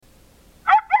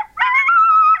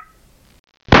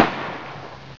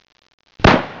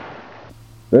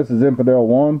This is Infidel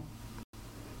 1.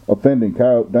 Offending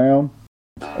coyote down.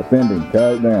 Offending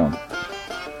coyote down.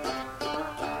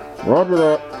 Roger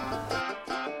that.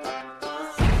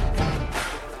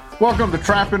 Welcome to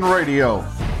Trapping Radio.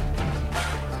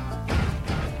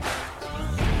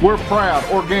 We're proud,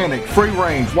 organic,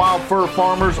 free-range, wild fur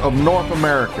farmers of North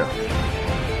America.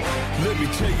 Let me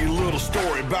tell you a little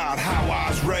story about how I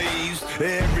was raised.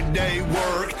 Everyday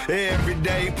work,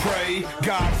 everyday pray.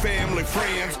 God, family,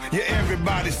 friends, yeah,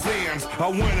 everybody sins. A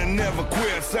winner never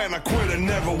quits, and a quitter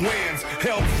never wins.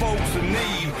 Help folks in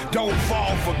need, don't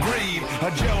fall for greed. A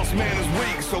jealous man is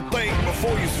weak, so think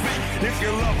before you speak. If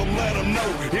you love them, let them know.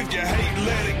 If you hate,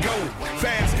 let it go.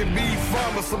 Fast can be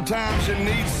fun, but sometimes you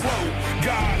need slow.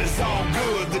 God is all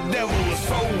good, the devil is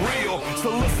so real.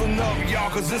 So listen up,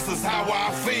 y'all, cause this is how I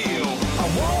feel. I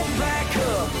won't back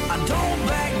up, I don't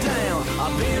back down.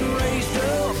 I've been raised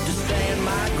up to stand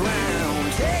my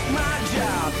ground. Take my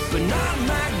job, but not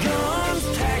my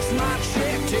guns. Tax my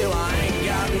check till I ain't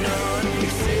got none.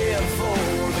 Except for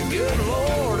the good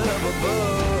Lord up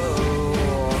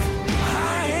above,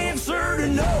 I answer to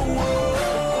no one.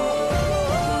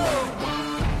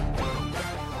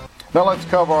 Now let's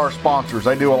cover our sponsors.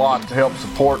 They do a lot to help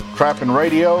support Trapping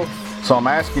Radio. So I'm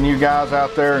asking you guys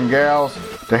out there and gals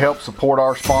to help support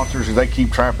our sponsors as they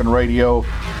keep Trapping Radio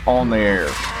on the air.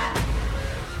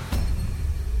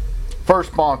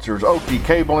 First sponsor is Okie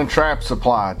Cable and Trap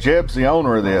Supply. Jeb's the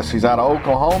owner of this. He's out of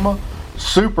Oklahoma.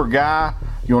 Super guy.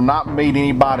 You'll not meet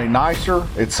anybody nicer.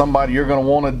 It's somebody you're going to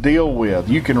want to deal with.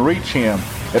 You can reach him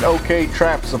at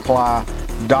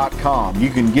oktrapsupply.com. You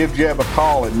can give Jeb a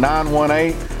call at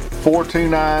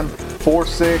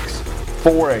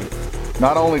 918-429-4648.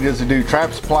 Not only does he do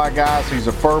trap supply, guys, he's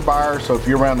a fur buyer, so if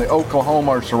you're around the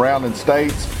Oklahoma or surrounding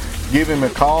states, give him a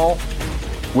call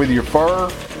with your fur.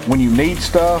 When you need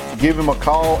stuff, give him a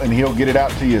call and he'll get it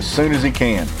out to you as soon as he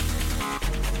can.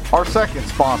 Our second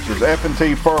sponsor is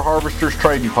F&T Fur Harvesters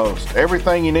Trading Post.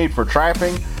 Everything you need for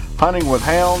trapping, hunting with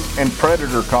hounds, and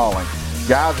predator calling.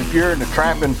 Guys, if you're into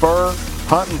trapping fur,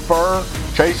 hunting fur,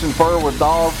 chasing fur with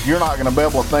dogs, you're not going to be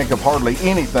able to think of hardly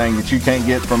anything that you can't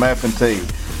get from F&T.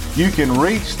 You can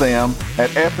reach them at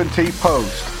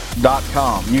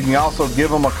fntpost.com. You can also give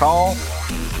them a call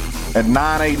at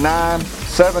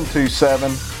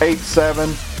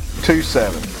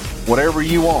 989-727-8727. Whatever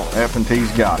you want, F&T's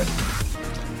got it.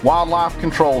 Wildlife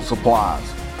Control Supplies.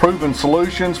 Proven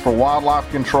solutions for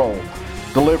wildlife control.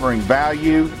 Delivering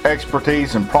value,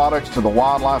 expertise, and products to the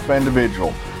wildlife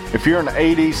individual. If you're in the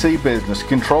ADC business,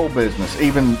 control business,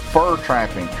 even fur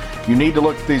trapping, you need to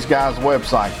look at these guys'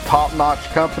 website. Top-notch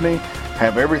company,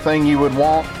 have everything you would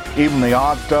want, even the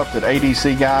odd stuff that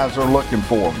ADC guys are looking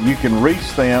for. You can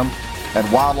reach them at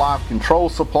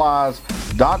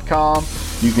wildlifecontrolsupplies.com.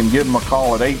 You can give them a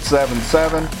call at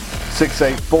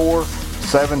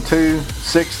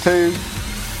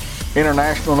 877-684-7262.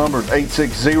 International number is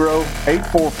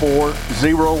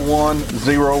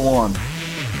 860-844-0101.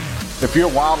 If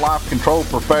you're a wildlife control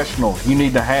professional, you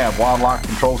need to have Wildlife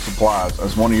Control Supplies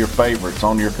as one of your favorites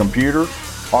on your computer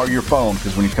or your phone,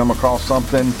 because when you come across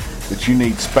something that you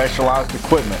need specialized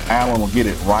equipment, Alan will get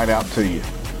it right out to you.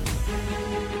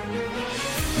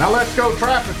 Now let's go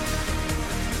trapping.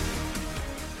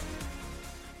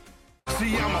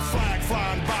 See, I'm a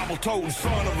flag-flying, Bible-toting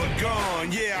son of a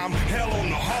gun. Yeah, I'm hell on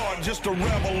the heart, just a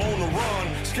rebel on the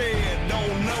run. Scared,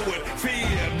 don't know it.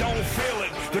 Fear, don't feel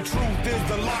it. The truth is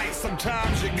the light.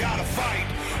 Sometimes you gotta fight.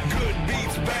 Good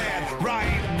beats bad,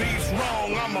 right beats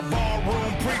wrong. I'm a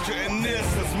barroom preacher, and this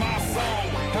is my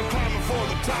song. I'm climbing for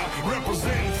the top,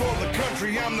 representing for the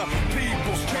country. I'm the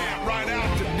people's champ, right out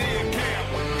to deer camp.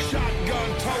 Shotgun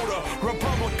toter,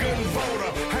 Republican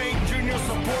voter. Hank Jr.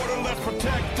 supporter, let's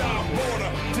protect our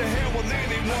border. To hell with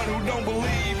anyone who don't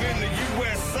believe in the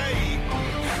USA,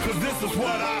 cause this is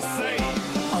what I say.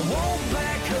 I won't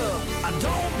back up, I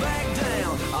don't back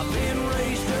down. I've been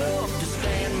raised up to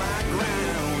stand my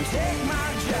ground. Take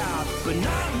my job, but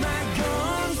not my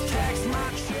guns. Tax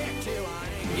my check till I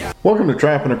ain't got. Welcome to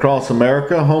Trapping Across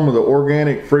America, home of the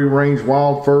organic, free-range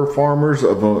wild fur farmers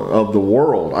of the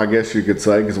world, I guess you could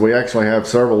say, because we actually have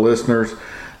several listeners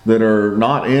that are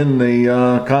not in the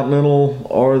continental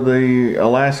or the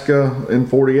Alaska in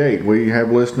 48. We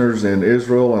have listeners in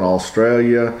Israel and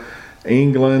Australia,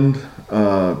 England,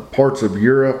 parts of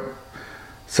Europe,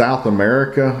 South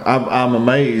America. I'm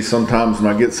amazed sometimes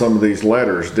when I get some of these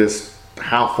letters, just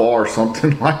how far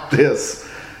something like this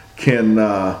can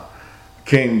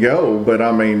go. But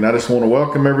I mean, I just want to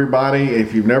welcome everybody.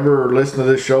 If you've never listened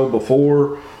to this show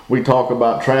before, we talk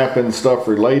about trapping, stuff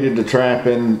related to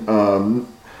trapping,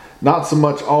 not so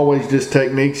much always just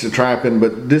techniques of trapping,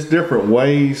 but just different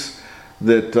ways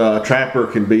that a trapper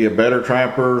can be a better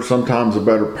trapper, sometimes a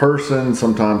better person,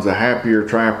 sometimes a happier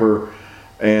trapper,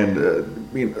 and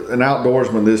an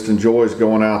outdoorsman that just enjoys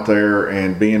going out there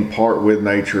and being part with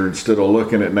nature instead of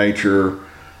looking at nature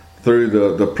through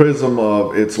the prism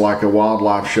of it's like a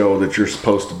wildlife show that you're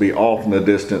supposed to be off in the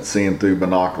distance seeing through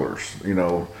binoculars.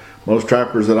 Most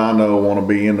trappers that I know want to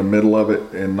be in the middle of it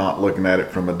and not looking at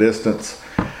it from a distance.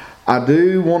 I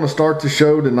do want to start the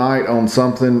show tonight on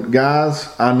something, guys.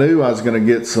 I knew I was going to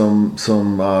get some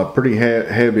pretty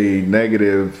heavy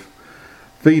negative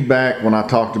feedback when I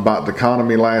talked about the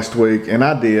economy last week, and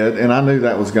I did, and I knew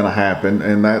that was going to happen,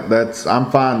 and that's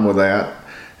I'm fine with that.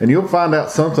 And you'll find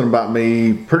out something about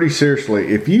me pretty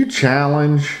seriously. If you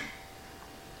challenge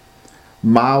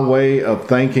my way of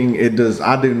thinking,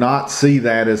 I do not see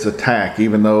that as attack,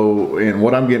 even though in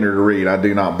what I'm getting ready to read, I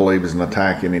do not believe is an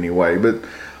attack in any way. But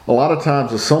a lot of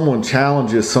times if someone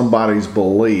challenges somebody's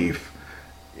belief,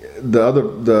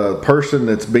 the person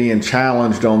that's being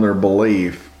challenged on their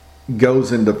belief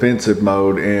goes in defensive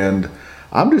mode, and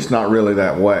I'm just not really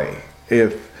that way.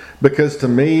 Because to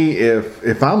me,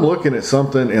 if I'm looking at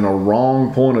something in a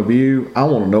wrong point of view, I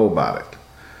want to know about it.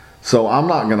 So I'm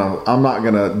not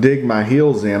gonna dig my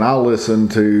heels in. I'll listen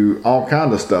to all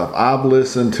kind of stuff. I've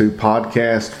listened to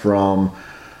podcasts from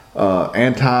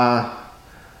anti-rights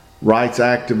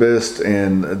activists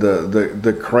and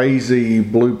the crazy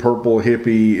blue purple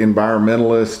hippie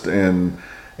environmentalist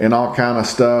and all kind of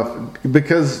stuff.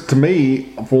 Because to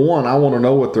me, for one, I want to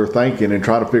know what they're thinking and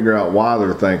try to figure out why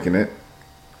they're thinking it.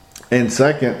 And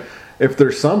second, if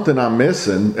there's something I'm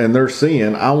missing and they're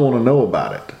seeing, I want to know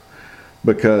about it.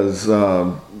 Because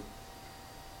I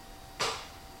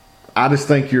just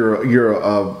think you're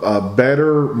a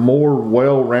better, more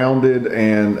well-rounded,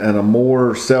 and a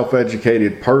more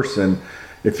self-educated person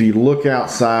if you look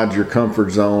outside your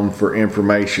comfort zone for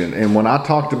information. And when I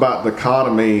talked about the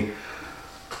economy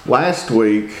last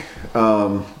week,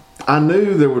 I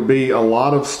knew there would be a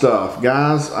lot of stuff.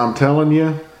 Guys, I'm telling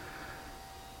you,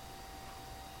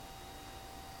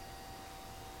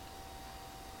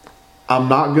 I'm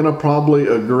not going to probably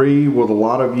agree with a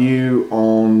lot of you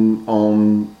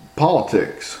on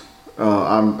politics.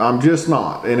 I'm just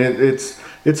not, and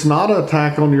it's not an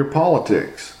attack on your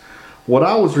politics. What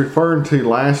I was referring to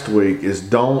last week is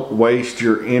don't waste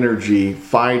your energy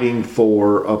fighting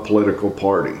for a political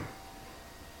party.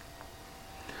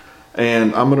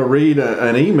 And I'm going to read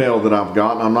an email that I've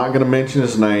gotten. I'm not going to mention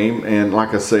his name, and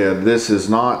like I said, this is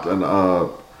not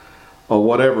or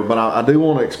whatever, but I do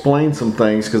want to explain some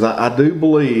things, because I do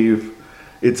believe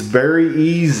it's very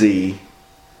easy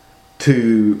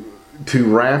to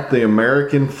wrap the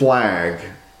American flag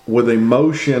with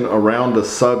emotion around a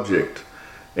subject,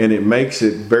 and it makes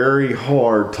it very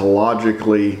hard to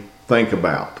logically think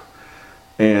about.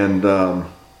 And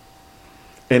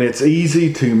it's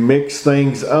easy to mix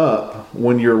things up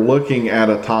when you're looking at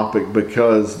a topic,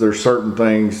 because there's certain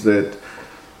things that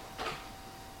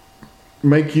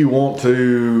make you want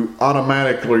to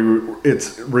automatically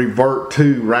revert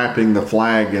to wrapping the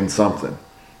flag in something.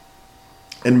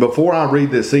 And before I read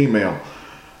this email,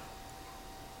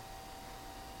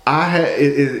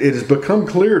 it has become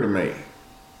clear to me,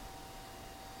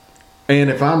 and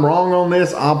if I'm wrong on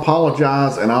this, I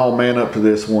apologize and I'll man up to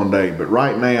this one day. But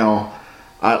right now,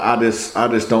 I just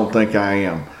don't think I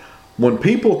am. When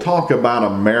people talk about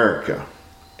America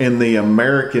and the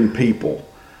American people,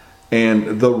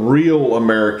 and the real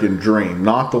American dream,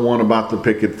 not the one about the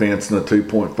picket fence and the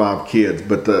 2.5 kids,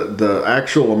 but the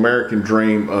actual American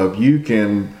dream of you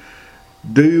can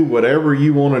do whatever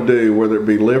you want to do, whether it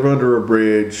be live under a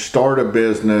bridge, start a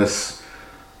business,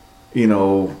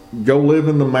 go live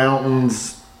in the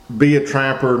mountains, be a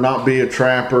trapper, not be a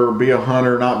trapper, be a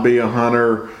hunter, not be a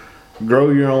hunter, grow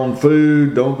your own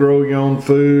food, don't grow your own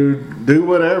food, do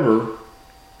whatever.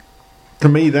 To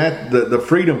me, that the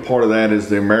freedom part of that is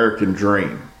the American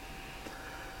dream.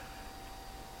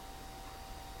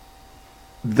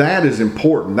 That is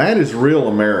important. That is real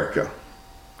America.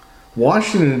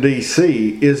 Washington,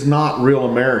 D.C. is not real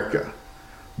America.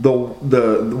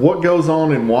 What goes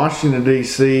on in Washington,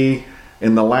 D.C.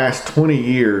 in the last 20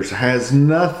 years has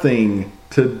nothing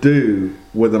to do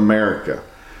with America.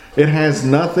 It has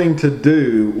nothing to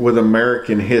do with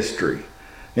American history.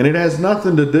 And it has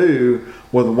nothing to do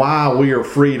with why we are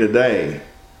free today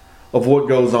of what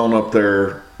goes on up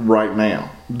there right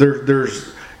now.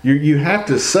 You have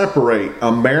to separate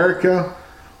America,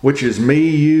 which is me,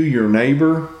 you, your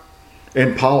neighbor,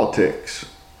 and politics.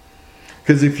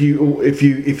 Because if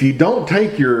you don't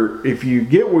take if you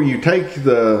get where you take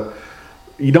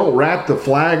you don't wrap the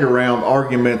flag around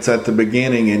arguments at the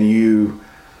beginning, and you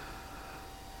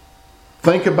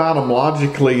think about them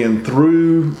logically and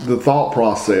through the thought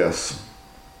process,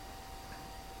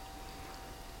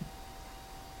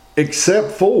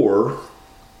 except for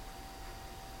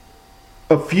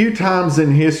a few times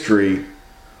in history,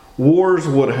 wars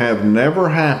would have never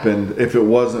happened if it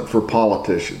wasn't for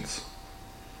politicians.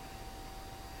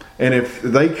 And if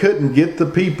they couldn't get the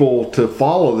people to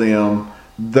follow them,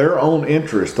 their own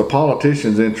interest, the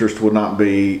politicians' interest, would not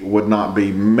be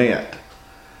met,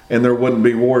 and there wouldn't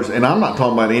be wars. And I'm not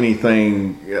talking about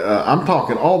anything. I'm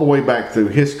talking all the way back through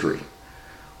history.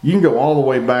 You can go all the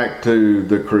way back to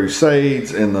the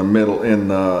Crusades in the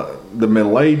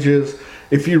Middle Ages.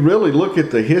 If you really look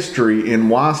at the history and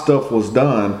why stuff was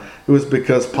done, it was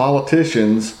because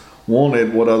politicians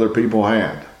wanted what other people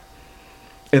had.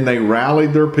 And they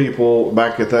rallied their people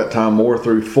back at that time more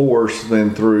through force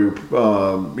than through,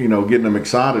 getting them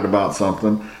excited about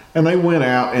something. And they went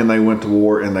out and they went to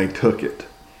war and they took it.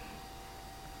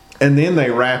 And then they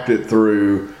wrapped it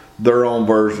through their own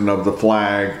version of the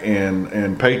flag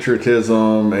and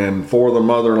patriotism and for the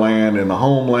motherland and the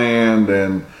homeland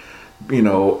and,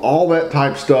 all that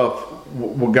type stuff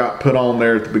got put on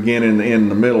there at the beginning and in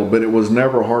the middle, but it was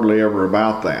never hardly ever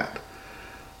about that.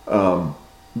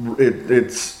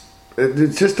 It's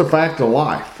just a fact of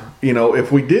life.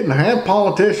 If we didn't have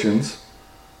politicians,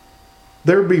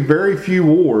 there'd be very few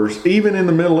wars, even in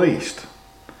the Middle East.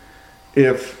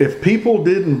 If people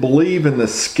didn't believe in the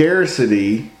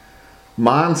scarcity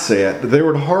mindset, there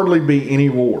would hardly be any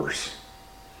wars.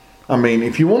 I mean,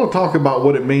 if you want to talk about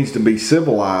what it means to be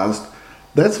civilized,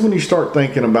 that's when you start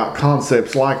thinking about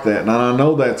concepts like that. And I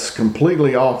know that's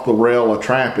completely off the rail of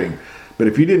trapping, but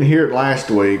if you didn't hear it last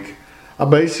week, I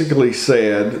basically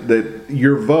said that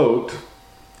your vote,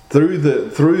 through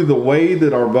the way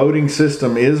that our voting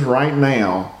system is right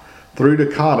now, through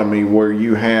dichotomy, where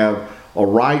you have a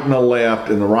right and a left,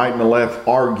 and the right and the left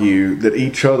argue that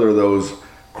each other those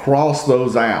cross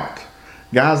those out.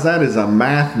 Guys, that is a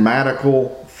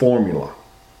mathematical formula.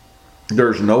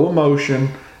 There's no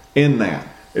emotion in that.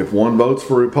 If one votes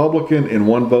for Republican and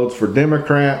one votes for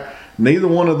Democrat, neither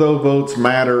one of those votes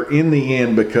matter in the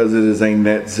end because it is a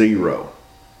net zero.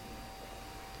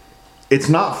 It's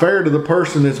not fair to the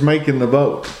person that's making the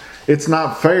vote. It's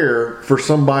not fair for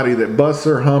somebody that busts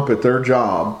their hump at their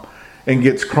job and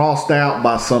gets crossed out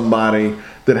by somebody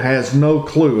that has no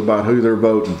clue about who they're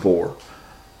voting for.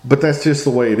 But that's just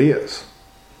the way it is.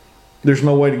 There's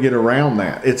no way to get around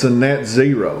that. It's a net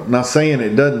zero. Not saying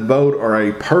it doesn't vote or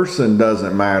a person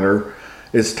doesn't matter.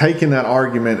 It's taking that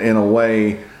argument in a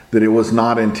way that it was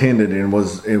not intended and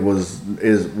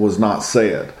was not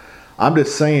said. I'm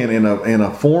just saying in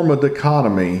a form of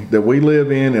dichotomy that we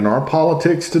live in our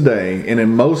politics today and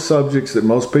in most subjects that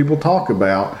most people talk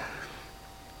about,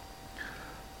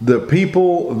 the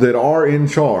people that are in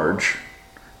charge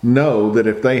know that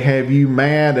if they have you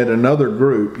mad at another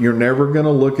group, you're never going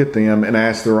to look at them and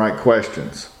ask the right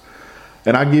questions.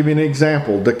 And I'll give you an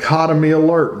example. Dichotomy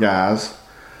alert, guys.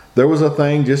 There was a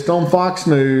thing just on Fox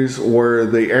News where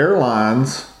the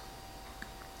airlines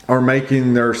are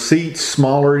making their seats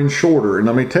smaller and shorter. And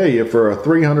let me tell you, for a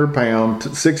 300-pound,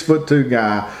 6'2"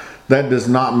 guy, that does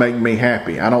not make me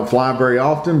happy. I don't fly very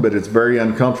often, but it's very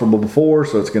uncomfortable before,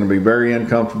 so it's going to be very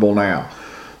uncomfortable now.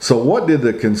 So what did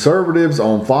the conservatives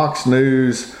on Fox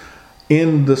News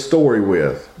end the story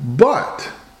with?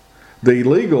 But the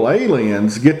illegal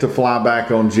aliens get to fly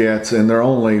back on jets and they're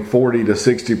only 40 to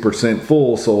 60%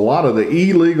 full. So a lot of the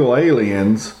illegal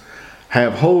aliens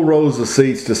have whole rows of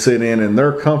seats to sit in and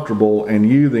they're comfortable, and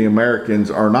you, the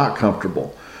Americans, are not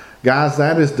comfortable. Guys,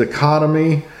 that is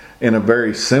dichotomy in a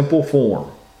very simple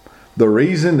form. The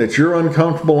reason that you're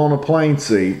uncomfortable on a plane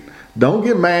seat, don't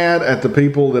get mad at the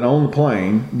people that own the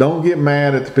plane. Don't get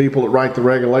mad at the people that write the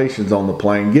regulations on the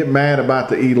plane. Get mad about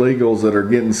the illegals that are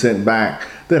getting sent back.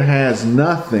 That has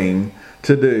nothing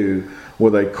to do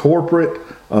with a corporate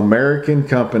American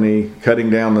company cutting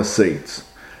down the seats.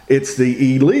 It's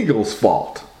the illegals'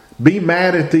 fault. Be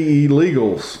mad at the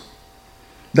illegals.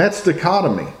 That's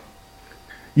dichotomy.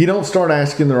 You don't start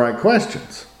asking the right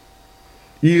questions.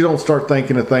 You don't start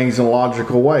thinking of things in a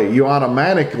logical way. You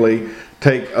automatically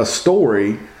take a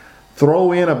story,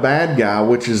 throw in a bad guy,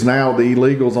 which is now the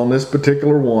illegals on this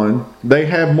particular one. They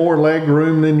have more leg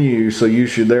room than you, so you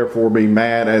should therefore be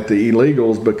mad at the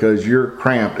illegals because you're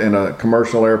cramped in a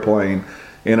commercial airplane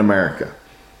in America.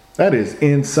 That is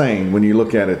insane when you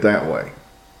look at it that way.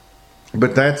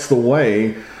 But that's the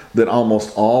way that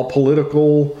almost all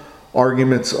political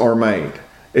arguments are made.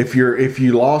 If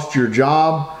you lost your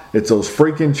job, it's those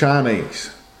freaking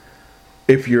Chinese.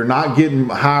 If you're not getting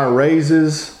higher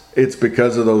raises, it's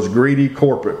because of those greedy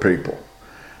corporate people.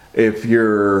 If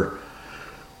you're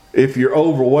If you're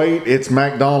overweight, it's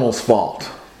McDonald's fault.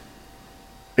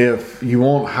 If you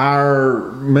want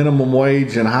higher minimum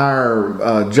wage and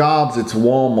higher jobs, it's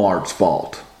Walmart's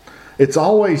fault. It's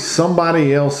always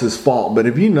somebody else's fault. But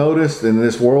if you notice in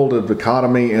this world of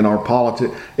economy and our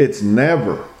politics, it's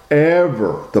never,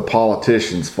 ever the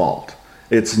politician's fault.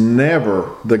 It's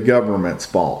never the government's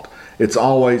fault. It's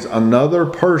always another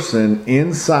person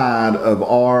inside of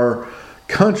our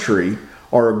country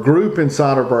or a group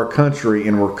inside of our country,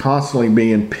 and we're constantly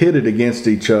being pitted against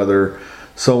each other.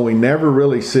 So we never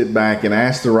really sit back and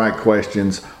ask the right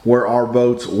questions where our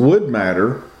votes would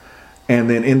matter and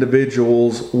then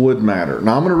individuals would matter.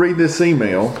 Now I'm going to read this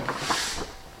email.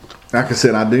 Like I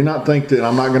said, I do not think that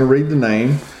I'm not going to read the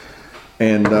name.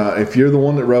 And if you're the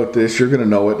one that wrote this, you're going to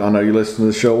know it. I know you listen to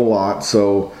the show a lot.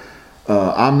 So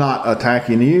I'm not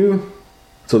attacking you.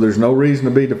 So there's no reason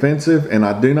to be defensive. And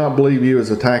I do not believe you as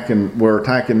were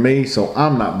attacking me. So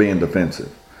I'm not being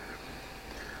defensive.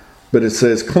 But it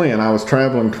says, Clint, I was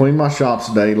traveling between my shops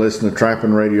today listening to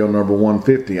Trapping Radio number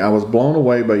 150. I was blown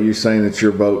away by you saying that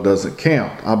your vote doesn't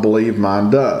count. I believe mine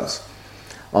does.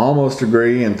 I almost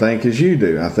agree and think as you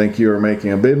do. I think you are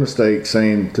making a big mistake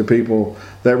saying to people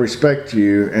that respect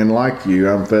you and like you,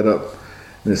 I'm fed up.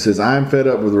 And it says, I'm fed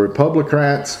up with the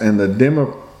Republicans and the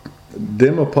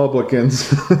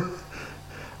Demopublicans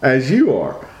as you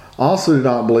are. I also do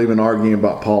not believe in arguing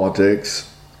about politics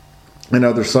and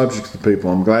other subjects to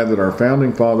people. I'm glad that our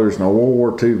founding fathers and our World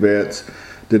War II vets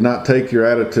did not take your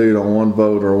attitude on one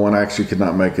vote or one action could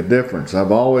not make a difference. I've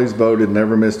always voted,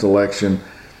 never missed election,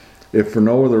 if for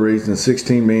no other reason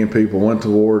 16 million people went to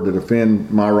war to defend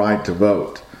my right to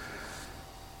vote.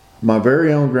 My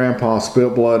very own grandpa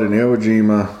spilled blood in Iwo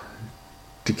Jima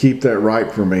to keep that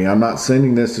right for me. I'm not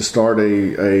sending this to start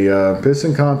a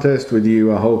pissing contest with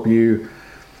you. I hope you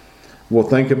will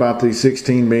think about these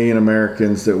 16 million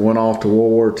Americans that went off to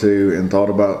World War II and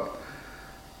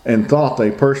thought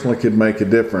they personally could make a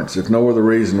difference. If no other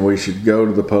reason, we should go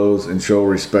to the polls and show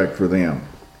respect for them.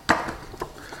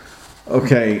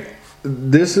 Okay,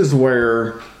 this is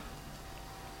where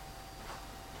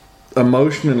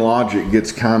emotion and logic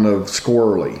gets kind of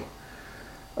squirrely.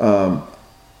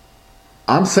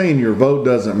 I'm saying your vote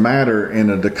doesn't matter in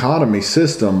a dichotomy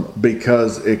system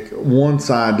because one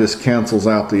side just cancels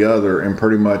out the other, and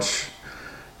pretty much,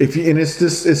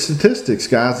 it's statistics,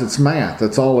 guys. It's math.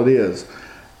 That's all it is.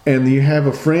 And you have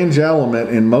a fringe element,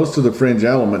 and most of the fringe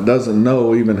element doesn't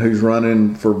know even who's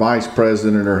running for vice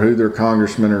president or who their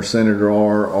congressman or senator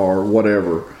are or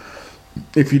whatever.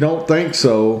 If you don't think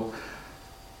so,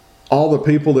 all the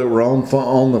people that were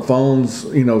on the phones,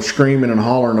 screaming and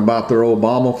hollering about their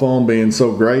Obama phone being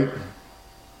so great,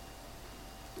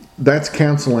 that's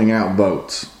canceling out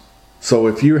votes. So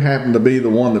if you happen to be the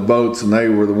one that votes and they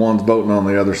were the ones voting on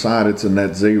the other side, it's a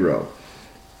net zero.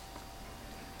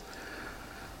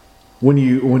 When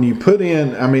you put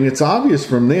in, it's obvious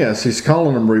from this, he's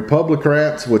calling them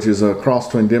Republicrats, which is a cross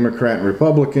between Democrat and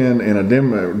Republican, and a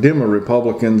Demo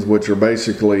Republicans, which are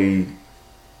basically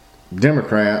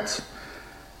Democrats.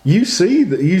 You see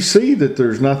that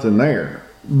there's nothing there.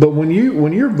 But when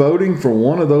you're voting for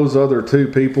one of those other two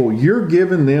people, you're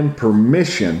giving them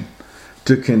permission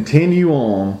to continue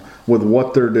on with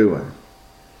what they're doing.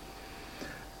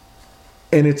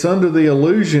 And it's under the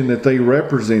illusion that they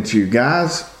represent you.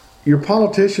 Guys, your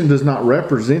politician does not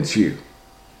represent you.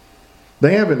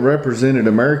 They haven't represented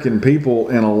American people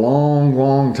in a long,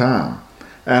 long time.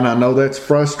 And I know that's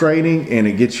frustrating and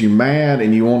it gets you mad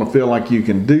and you want to feel like you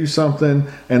can do something.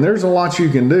 And there's a lot you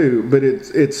can do, but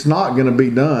it's not going to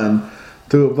be done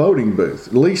to a voting booth,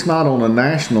 at least not on a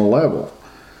national level.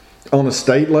 On a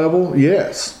state level,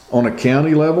 yes. On a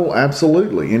county level,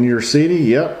 absolutely. In your city,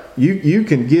 yep. You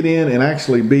can get in and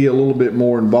actually be a little bit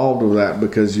more involved with that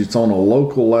because it's on a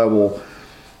local level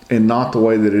and not the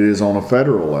way that it is on a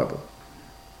federal level.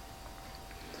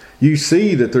 You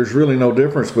see that there's really no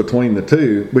difference between the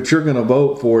two, but you're going to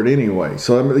vote for it anyway.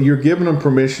 So you're giving them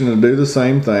permission to do the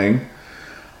same thing.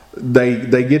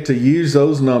 They get to use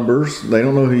those numbers. They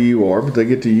don't know who you are, but they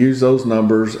get to use those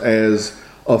numbers as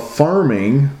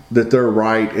affirming that they're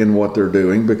right in what they're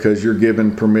doing because you're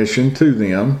giving permission to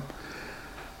them.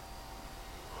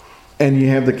 And you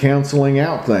have the canceling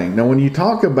out thing. Now, when you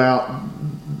talk about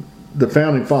the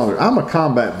founding fathers, I'm a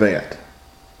combat vet.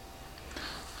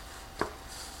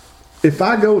 If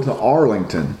I go to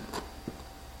Arlington,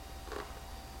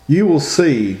 you will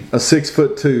see a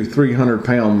 6'2",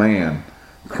 300-pound man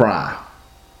cry.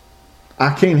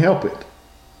 I can't help it.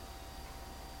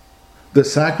 The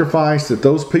sacrifice that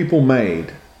those people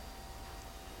made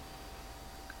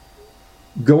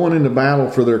going into battle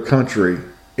for their country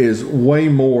is way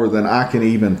more than I can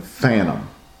even fathom.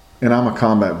 and I'm a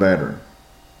combat veteran.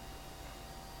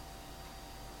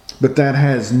 But that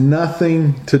has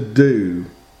nothing to do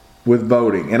with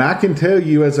voting. And I can tell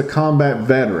you as a combat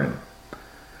veteran,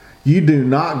 you do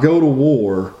not go to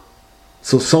war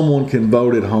so someone can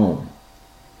vote at home.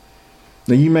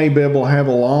 Now you may be able to have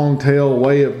a long tail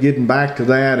way of getting back to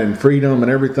that and freedom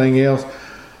and everything else.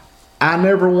 I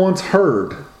never once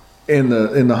heard in the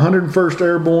 101st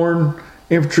Airborne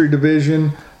Infantry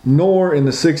Division nor in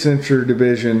the 6th Infantry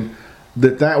Division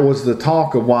that was the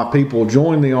talk of why people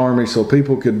joined the Army so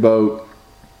people could vote,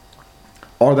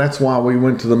 or that's why we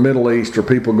went to the Middle East, or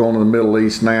people going to the Middle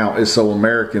East now is so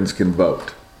Americans can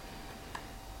vote.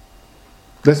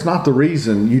 That's not the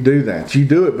reason you do that. You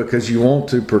do it because you want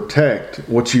to protect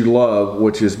what you love,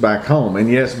 which is back home. And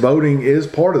yes, voting is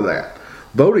part of that.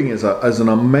 Voting is an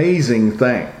amazing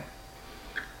thing.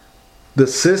 The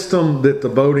system that the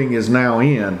voting is now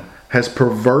in has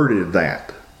perverted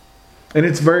that. And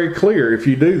it's very clear if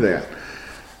you do that.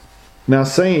 Now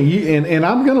saying you, and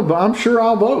I'm sure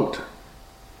I'll vote.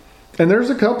 And there's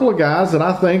a couple of guys that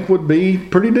I think would be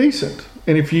pretty decent.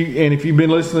 And if you've been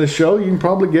listening to the show, you can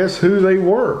probably guess who they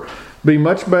were. Be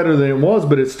much better than it was,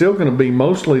 but it's still going to be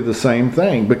mostly the same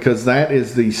thing because that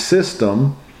is the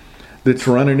system that's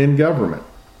running in government.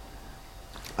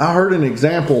 I heard an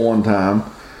example one time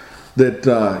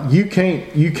that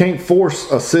you can't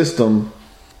force a system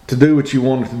to do what you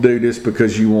want it to do just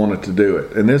because you want it to do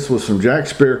it. And this was from Jack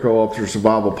Spirko off the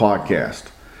Survival Podcast.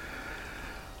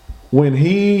 When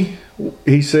he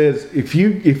says, if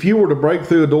you were to break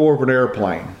through a door of an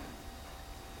airplane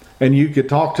and you could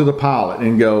talk to the pilot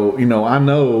and go, I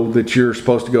know that you're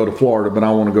supposed to go to Florida, but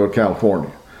I want to go to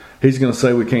California. He's going to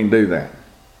say we can't do that.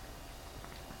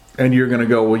 And you're going to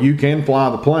go, well, you can fly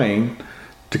the plane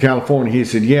to California. He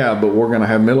said, yeah, but we're going to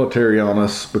have military on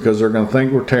us because they're going to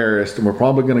think we're terrorists and we're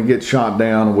probably going to get shot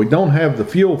down. And we don't have the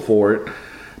fuel for it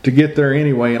to get there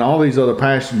anyway. And all these other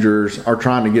passengers are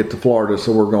trying to get to Florida,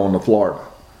 so we're going to Florida.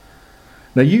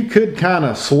 Now, you could kind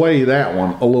of sway that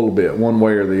one a little bit, one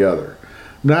way or the other.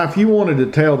 Now, if you wanted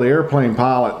to tell the airplane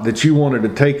pilot that you wanted to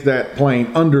take that plane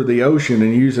under the ocean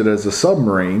and use it as a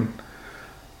submarine,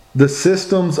 the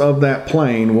systems of that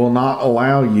plane will not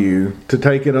allow you to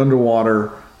take it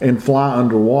underwater and fly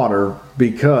underwater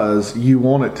because you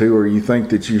want it to or you think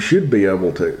that you should be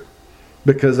able to.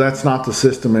 Because that's not the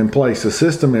system in place. The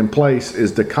system in place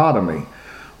is dichotomy,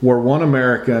 where one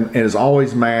American is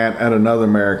always mad at another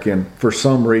American for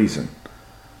some reason.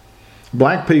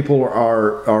 Black people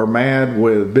are mad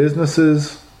with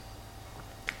businesses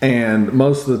and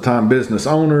most of the time business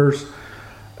owners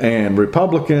and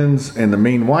Republicans and the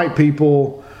mean white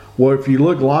people. Well, if you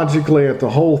look logically at the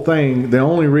whole thing, the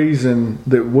only reason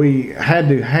that we had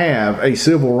to have a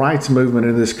civil rights movement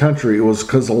in this country was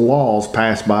because of laws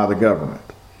passed by the government.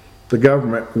 The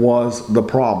government was the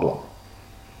problem.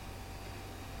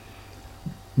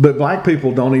 But black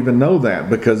people don't even know that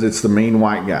because it's the mean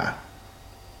white guy.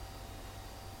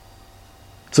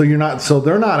 So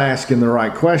they're not asking the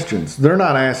right questions. They're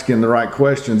not asking the right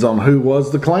questions on who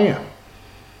was the Klan.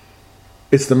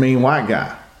 It's the mean white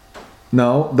guy.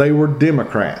 No, they were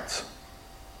Democrats.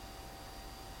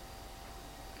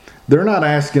 They're not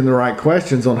asking the right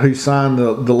questions on who signed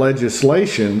the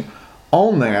legislation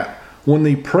on that when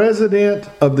the President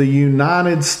of the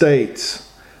United States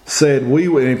said,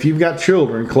 and if you've got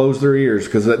children, close their ears,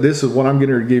 because this is what I'm going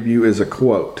to give you is a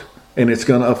quote, and it's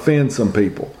going to offend some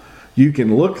people. You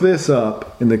can look this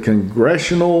up in the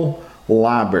Congressional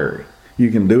Library.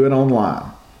 You can do it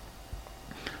online.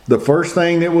 The first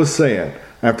thing that was said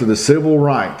after the civil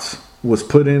rights was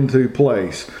put into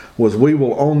place was, we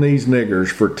will own these niggers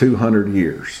for 200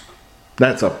 years.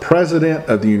 That's a president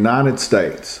of the United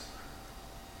States.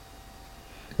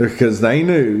 Because they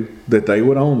knew that they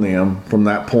would own them from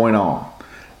that point on.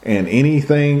 And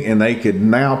they could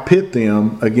now pit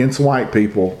them against white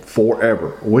people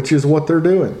forever, which is what they're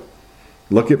doing.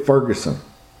 Look at Ferguson.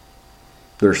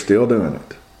 They're still doing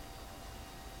it.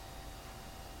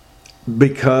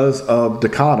 Because of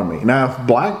dichotomy. Now, if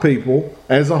black people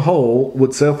as a whole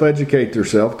would self-educate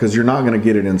themselves, because you're not going to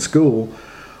get it in school,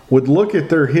 would look at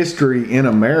their history in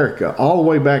America all the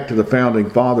way back to the founding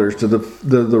fathers, to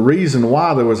the reason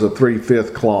why there was a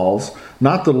 3/5 clause,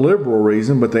 not the liberal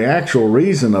reason, but the actual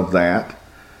reason of that,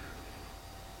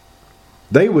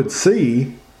 they would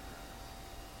see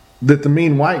that the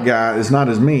mean white guy is not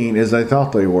as mean as they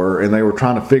thought they were, and they were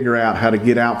trying to figure out how to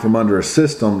get out from under a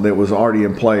system that was already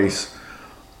in place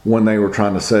when they were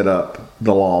trying to set up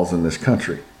the laws in this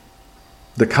country.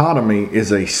 Dichotomy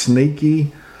is a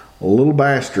sneaky little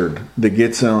bastard that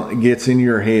gets in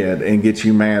your head and gets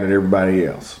you mad at everybody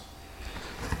else.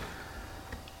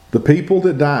 The people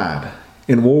that died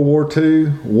in World War II,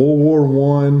 World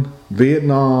War I,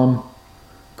 Vietnam,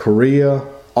 Korea,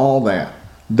 all that,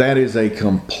 that is a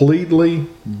completely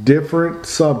different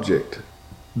subject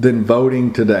than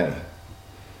voting today.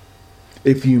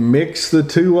 If you mix the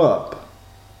two up,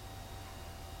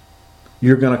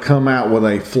 you're going to come out with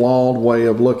a flawed way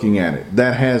of looking at it.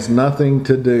 That has nothing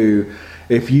to do.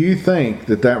 If you think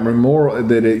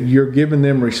you're giving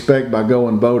them respect by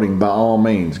going voting, by all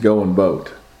means, go and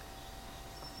vote.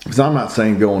 Because I'm not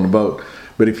saying go and vote.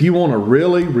 But if you want to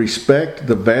really respect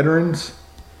the veterans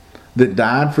that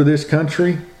died for this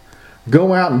country,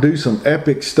 go out and do some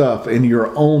epic stuff in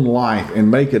your own life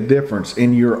and make a difference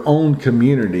in your own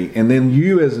community. And then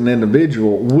you as an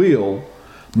individual will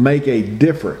make a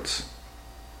difference.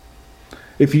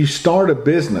 If you start a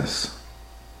business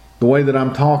the way that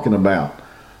I'm talking about,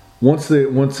 once the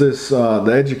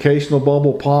educational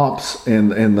bubble pops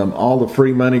and all the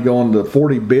free money going to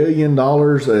 $40 billion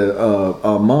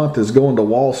a month is going to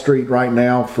Wall Street right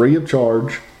now free of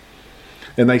charge,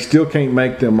 and they still can't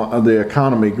make the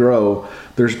economy grow,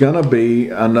 there's going to be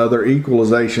another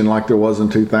equalization like there was in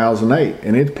 2008,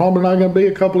 and it's probably not going to be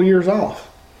a couple of years off.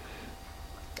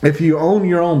 If you own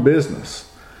your own business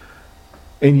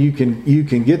and you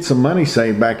can get some money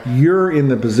saved back, you're in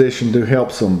the position to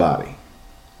help somebody.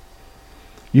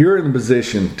 You're in the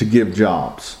position to give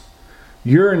jobs.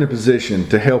 You're in the position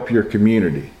to help your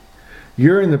community.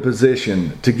 You're in the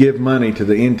position to give money to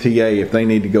the NTA if they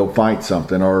need to go fight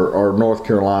something, or North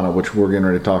Carolina, which we're getting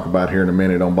ready to talk about here in a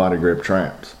minute on body grip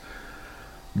traps.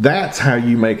 That's how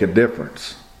you make a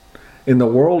difference. In the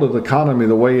world of the economy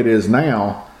the way it is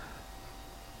now,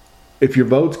 if your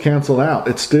vote's canceled out,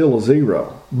 it's still a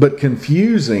zero. But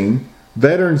confusing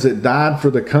veterans that died for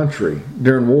the country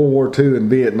during World War II and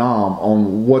Vietnam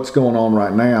on what's going on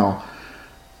right now,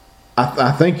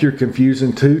 I think you're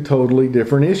confusing two totally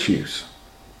different issues.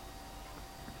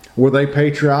 Were they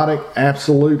patriotic?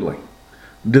 Absolutely.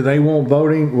 Do they want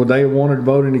voting? Would they have wanted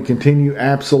voting to continue?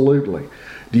 Absolutely.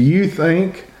 Do you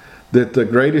think that the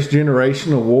greatest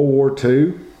generation of World War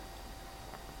II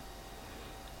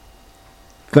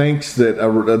thinks that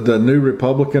the new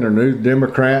Republican or new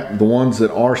Democrat, the ones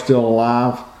that are still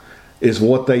alive, is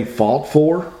what they fought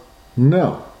for?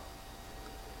 No.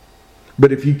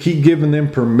 But if you keep giving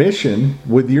them permission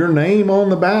with your name on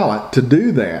the ballot to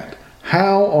do that,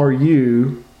 how are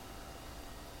you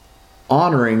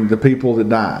honoring the people that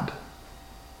died?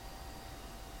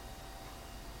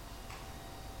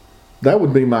 That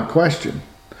would be my question.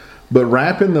 But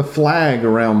wrapping the flag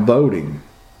around voting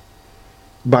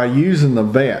by using the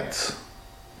vets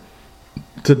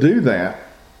to do that,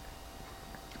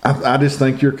 I just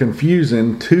think you're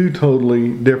confusing two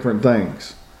totally different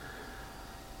things.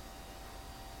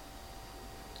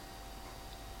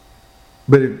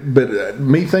 But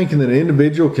me thinking that an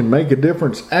individual can make a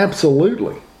difference,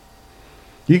 absolutely.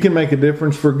 You can make a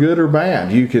difference for good or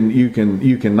bad. You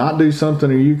can not do something,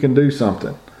 or you can do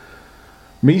something.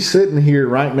 Me sitting here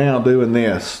right now doing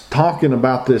this, talking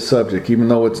about this subject, even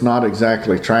though it's not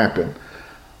exactly trapping,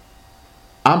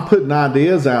 I'm putting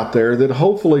ideas out there that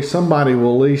hopefully somebody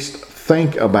will at least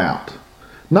think about.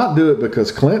 Not do it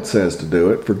because Clint says to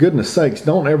do it. For goodness sakes,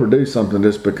 don't ever do something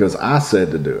just because I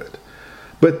said to do it.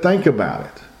 But think about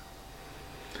it.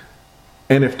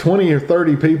 And if 20 or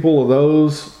 30 people of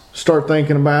those start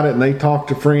thinking about it and they talk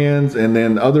to friends and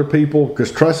then other people,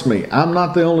 because trust me, I'm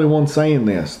not the only one saying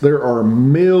this. There are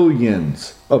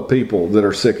millions of people that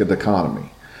are sick of the economy.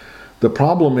 The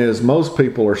problem is most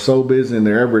people are so busy in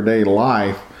their everyday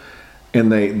life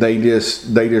and they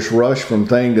just rush from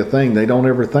thing to thing. They don't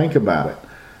ever think about it.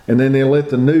 And then they let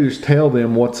the news tell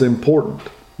them what's important.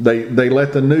 They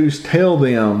let the news tell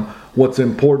them what's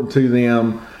important to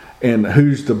them and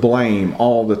who's to blame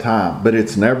all the time. But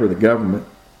it's never the government.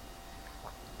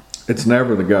 It's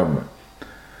never the government.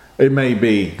 It may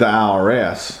be the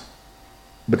IRS,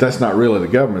 but that's not really the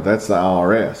government. That's the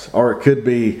IRS. Or it could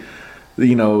be, the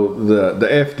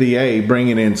FDA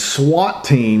bringing in SWAT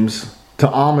teams to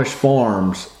Amish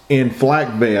farms in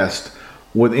flak vest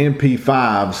with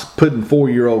MP5s, putting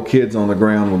 4-year-old kids on the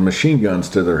ground with machine guns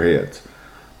to their heads.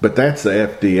 But that's the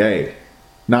FDA,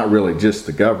 not really just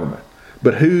the government.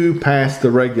 But who passed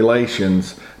the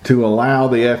regulations to allow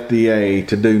the FDA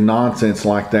to do nonsense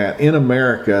like that in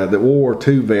America that World War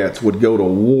II vets would go to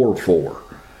war for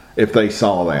if they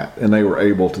saw that and they were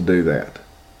able to do that?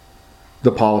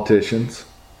 The politicians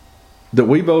that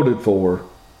we voted for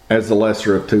as the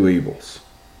lesser of two evils.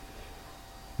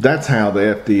 That's how the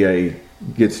FDA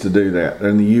gets to do that.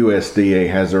 And the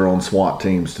USDA has their own SWAT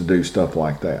teams to do stuff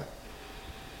like that.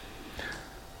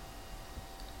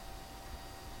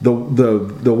 The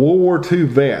World War II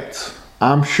vets,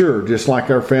 I'm sure, just like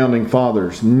our founding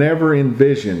fathers, never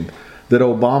envisioned that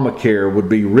Obamacare would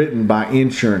be written by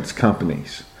insurance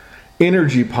companies.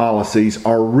 Energy policies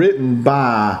are written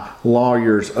by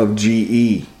lawyers of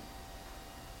GE.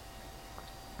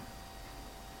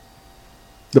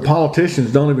 The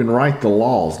politicians don't even write the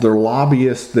laws. Their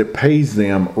lobbyist that pays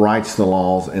them writes the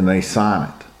laws and they sign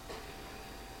it.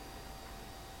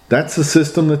 That's the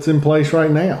system that's in place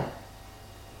right now.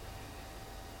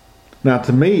 Now,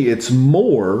 to me, it's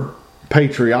more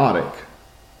patriotic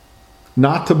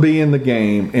not to be in the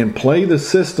game and play the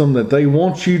system that they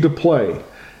want you to play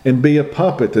and be a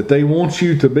puppet that they want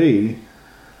you to be,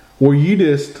 where you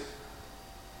just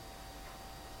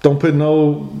don't put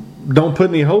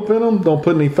any hope in them, don't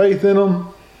put any faith in them.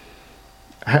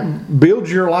 Build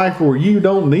your life where you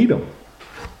don't need them.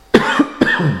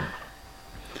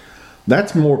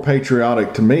 That's more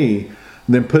patriotic to me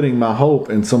than putting my hope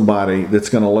in somebody that's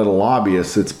going to let a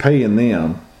lobbyist that's paying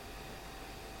them.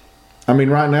 I mean,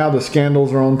 right now the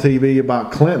scandals are on TV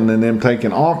about Clinton and them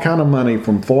taking all kind of money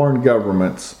from foreign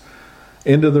governments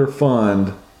into their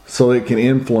fund so it can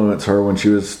influence her when she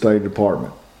was State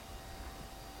Department.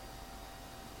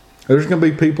 There's going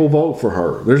to be people vote for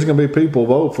her. There's going to be people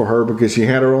vote for her because she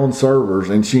had her own servers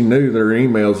and she knew their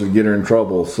emails would get her in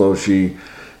trouble, so she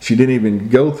didn't even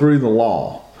go through the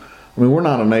law. I mean, we're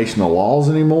not a nation of laws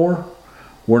anymore.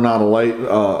 We're not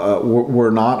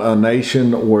a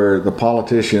nation where the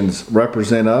politicians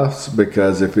represent us,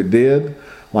 because if it did,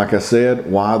 like I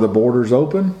said, why are the borders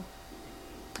open?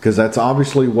 Because that's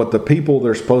obviously what the people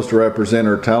they're supposed to represent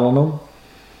are telling them.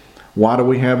 Why do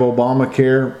we have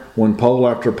Obamacare when poll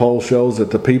after poll shows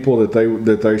that the people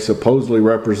that they supposedly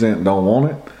represent don't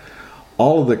want it?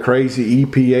 All of the crazy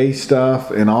EPA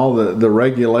stuff and all the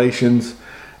regulations,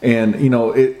 and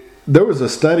there was a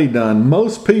study done.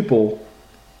 Most people,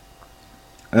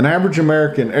 an average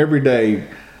American every day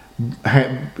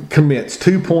commits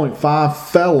 2.5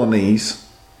 felonies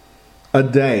a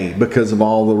day because of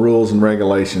all the rules and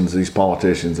regulations these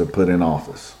politicians have put in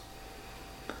office.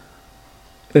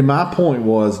 And my point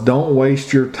was, don't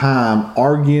waste your time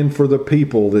arguing for the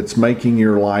people that's making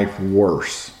your life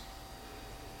worse.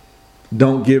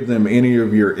 Don't give them any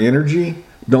of your energy.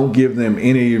 Don't give them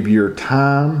any of your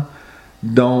time.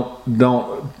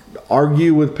 Don't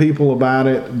argue with people about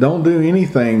it. Don't do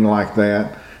anything like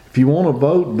that. If you want to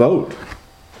vote, vote.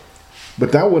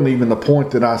 But that wasn't even the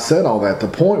point that I said all that. The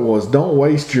point was, don't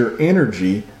waste your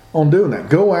energy on doing that.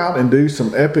 Go out and do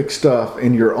some epic stuff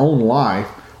in your own life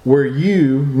where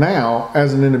you now,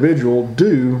 as an individual,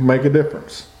 do make a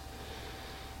difference.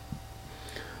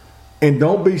 And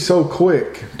don't be so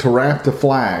quick to wrap the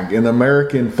flag in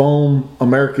American foam,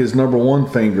 America's number one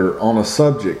finger on a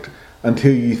subject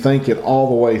until you think it all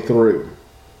the way through.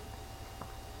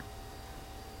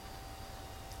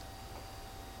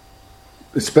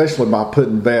 Especially by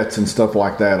putting vets and stuff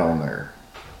like that on there.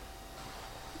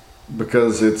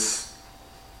 Because it's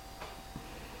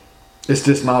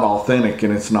just not authentic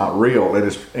and it's not real. It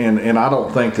is, and I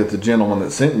don't think that the gentleman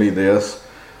that sent me this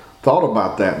thought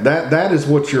about that. That is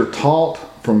what you're taught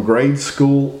from grade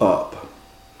school up.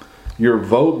 Your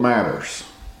vote matters.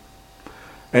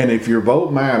 And if your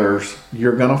vote matters,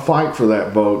 you're going to fight for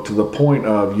that vote to the point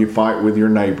of you fight with your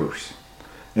neighbors.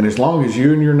 And as long as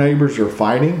you and your neighbors are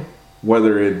fighting,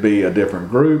 whether it be a different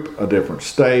group, a different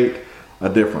state, a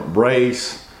different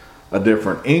race, a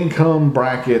different income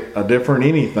bracket, a different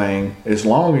anything, as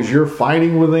long as you're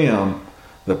fighting with them,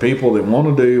 the people that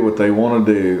want to do what they want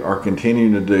to do are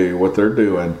continuing to do what they're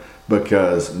doing,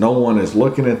 because no one is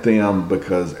looking at them,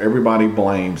 because everybody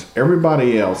blames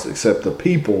everybody else except the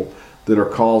people that are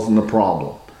causing the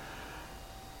problem.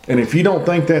 And if you don't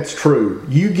think that's true,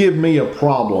 you give me a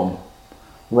problem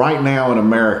right now in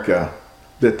America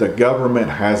that the government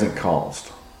hasn't caused.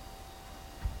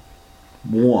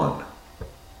 One.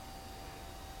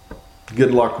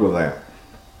 Good luck with that.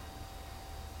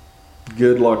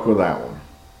 Good luck with that one.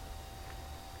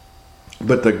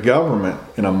 But the government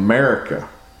in America,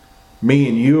 me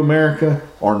and you, America,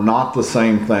 are not the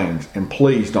same things. And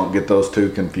please don't get those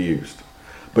two confused.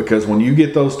 Because when you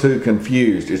get those two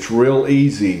confused, it's real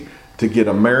easy to get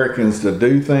Americans to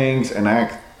do things and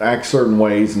act certain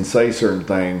ways and say certain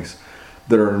things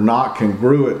that are not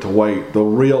congruent to the way the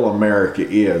real America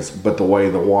is, but the way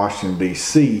the Washington,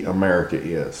 D.C. America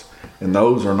is. And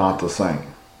those are not the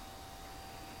same.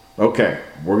 Okay,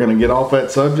 we're going to get off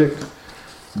that subject.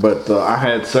 But I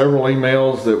had several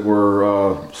emails that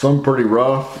were some pretty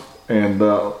rough. And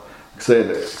like I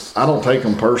said, I don't take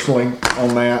them personally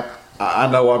on that.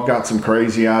 I know I've got some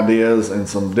crazy ideas and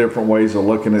some different ways of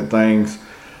looking at things.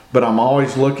 but I'm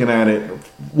always looking at it,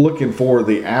 looking for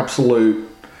the absolute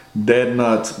dead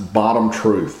nuts bottom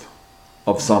truth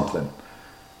of something,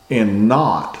 and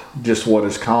not just what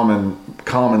is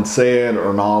common said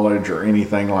or knowledge or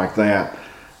anything like that.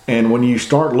 And when you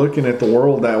start looking at the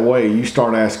world that way, you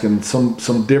start asking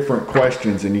some different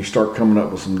questions, and you start coming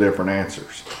up with some different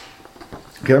answers.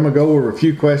 Okay, I'm going to go over a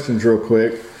few questions real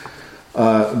quick.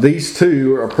 These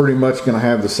two are pretty much going to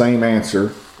have the same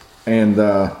answer. And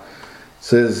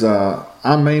says,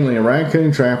 I'm mainly a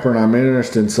raccoon trapper, and I'm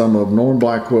interested in some of Norm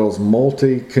Blackwell's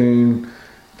multi-coon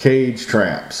cage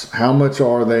traps. How much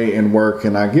are they, and where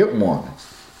can I get one?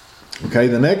 Okay,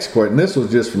 the next question, this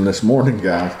was just from this morning,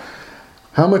 guys.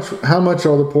 How much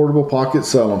are the portable pockets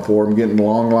selling for? I'm getting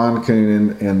long line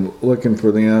coon and looking for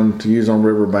them to use on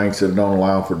riverbanks that don't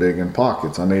allow for digging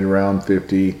pockets. I need around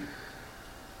 50,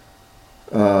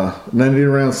 I need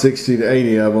around 60 to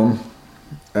 80 of them.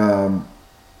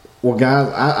 Well,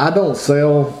 guys, I don't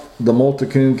sell the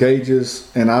multi-coon cages,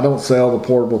 and I don't sell the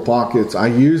portable pockets. I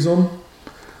use them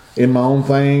in my own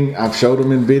thing. I've showed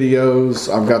them in videos.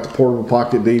 I've got the portable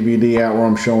pocket DVD out where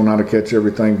I'm showing how to catch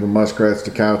everything from muskrats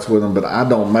to coyotes with them, but I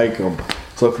don't make them.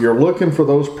 So if you're looking for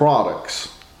those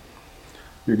products,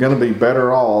 you're going to be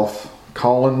better off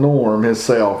calling Norm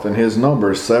himself, and his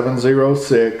number is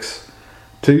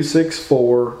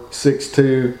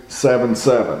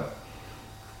 706-264-6277.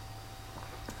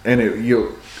 And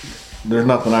there's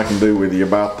nothing I can do with you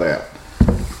about that.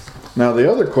 Now the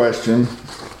other question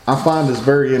I find is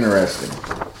very interesting.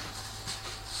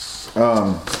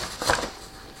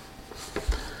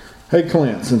 Hey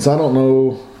Clint, since I don't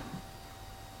know,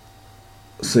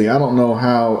 I don't know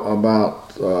how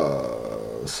about,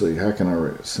 how can I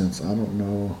read it? Since I don't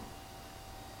know,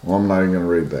 well, I'm not even going to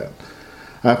read that.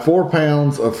 I have 4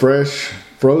 pounds of fresh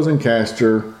frozen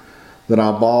castor that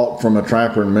I bought from a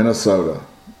trapper in Minnesota.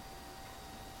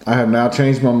 I have now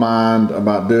changed my mind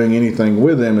about doing anything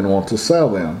with them and want to sell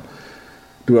them.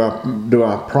 Do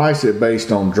I price it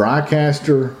based on dry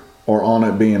castor or on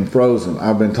it being frozen?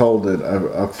 I've been told that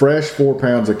a fresh 4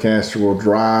 pounds of castor will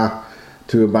dry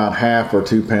to about half or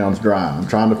 2 pounds dry. I'm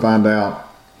trying to find out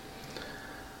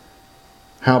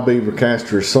how beaver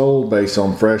castor is sold based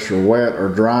on fresh or wet or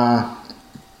dry,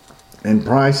 and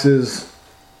prices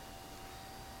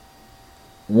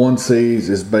one sees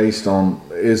is based on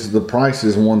the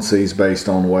prices one sees based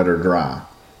on wet or dry.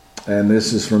 And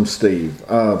this is from Steve.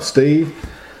 Steve,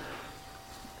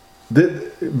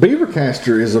 beaver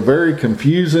castor is a very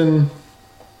confusing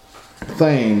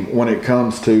thing when it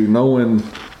comes to knowing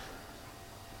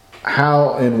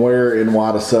how and where and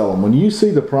why to sell them. When you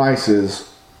see the prices,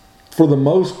 for the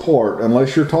most part,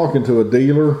 unless you're talking to a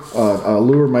dealer, a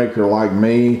lure maker like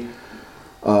me,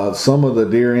 some of the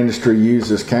deer industry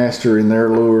uses castor in their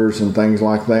lures and things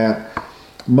like that.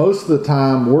 Most of the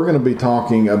time, we're going to be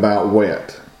talking about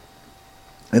wet.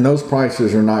 And those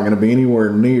prices are not going to be anywhere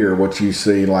near what you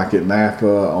see like at NAPA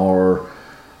or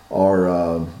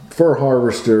fur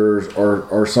harvesters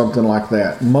or something like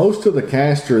that. Most of the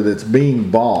castor that's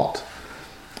being bought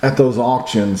at those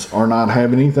auctions are not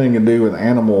having anything to do with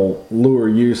animal lure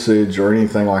usage or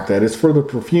anything like that. It's for the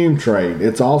perfume trade.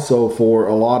 It's also for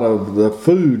a lot of the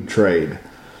food trade.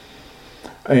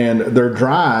 And they're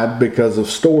dried because of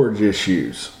storage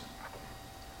issues.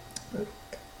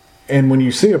 And when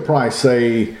you see a price,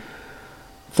 say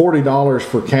 $40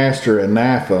 for castor at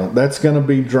NAFA, that's going to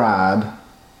be dried,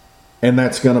 and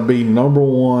that's going to be number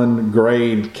one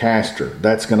grade castor.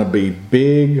 That's going to be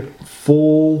big,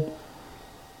 full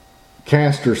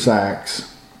castor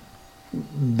sacks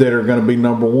that are going to be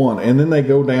number one. And then they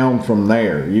go down from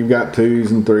there. You've got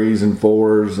 2s and 3s and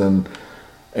 4s,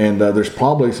 and there's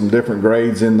probably some different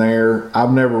grades in there.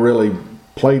 I've never really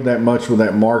played that much with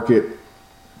that market.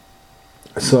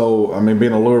 So, I mean,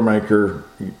 being a lure maker,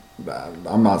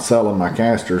 I'm not selling my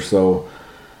castor, so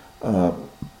I'm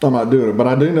not doing it. But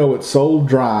I do know it's sold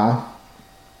dry.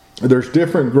 There's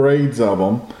different grades of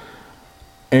them.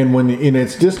 And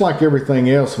it's just like everything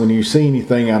else, when you see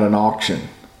anything at an auction,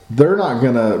 they're not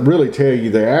going to really tell you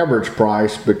the average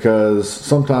price, because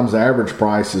sometimes the average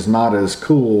price is not as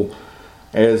cool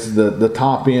as the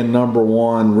top end number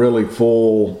one, really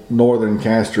full northern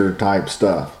castor type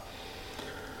stuff.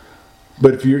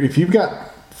 But if you've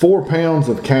got 4 pounds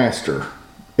of castor,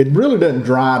 it really doesn't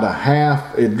dry to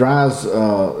half. It dries,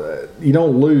 you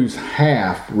don't lose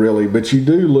half really, but you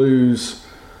do lose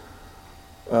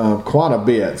quite a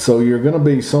bit. So you're going to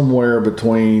be somewhere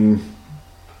between,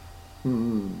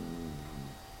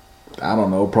 I don't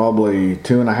know, probably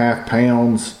 2.5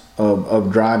 pounds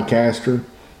of dried castor.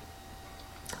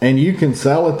 And you can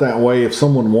sell it that way if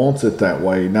someone wants it that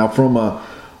way. Now, from a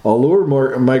a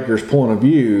lure maker's point of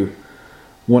view,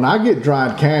 when I get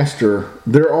dried castor,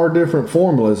 there are different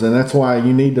formulas, and that's why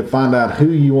you need to find out who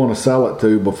you want to sell it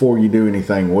to before you do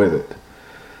anything with it.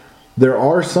 There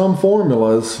are some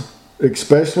formulas,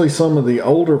 especially some of the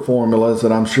older formulas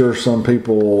that I'm sure some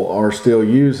people are still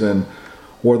using,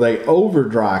 where they over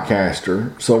dry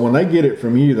castor. So when they get it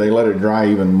from you, they let it dry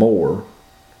even more.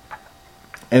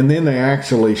 And then they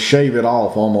actually shave it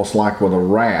off almost like with a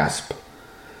rasp.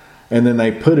 And then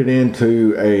they put it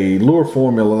into a lure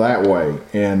formula that way.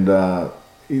 And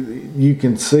you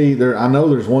can see there, I know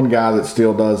there's one guy that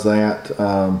still does that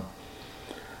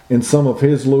in some of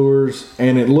his lures.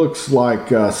 And it looks like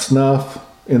snuff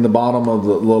in the bottom of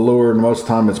the lure. And most of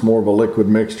the time it's more of a liquid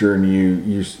mixture, and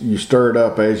you stir it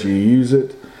up as you use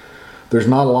it. There's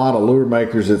not a lot of lure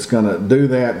makers that's going to do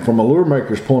that. From a lure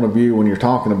maker's point of view, when you're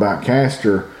talking about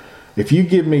castor, if you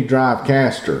give me dry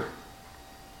castor,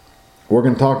 we're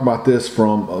going to talk about this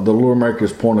from the lure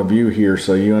maker's point of view here,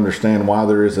 so you understand why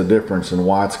there is a difference and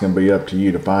why it's going to be up to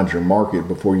you to find your market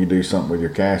before you do something with your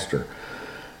castor.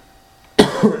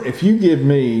 If you give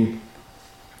me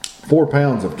 4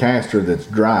 pounds of castor that's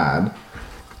dried,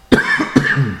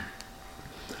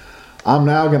 I'm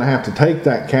now going to have to take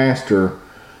that castor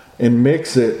and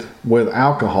mix it with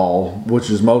alcohol, which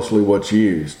is mostly what's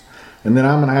used. And then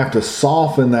I'm going to have to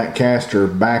soften that castor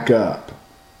back up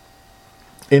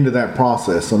into that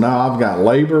process. So now I've got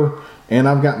labor and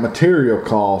I've got material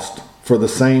cost for the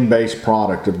same base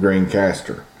product of green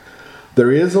castor.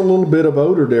 There is a little bit of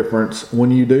odor difference when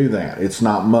you do that. It's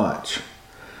not much.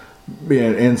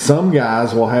 And some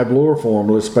guys will have lure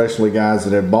formulas, especially guys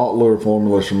that have bought lure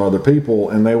formulas from other people,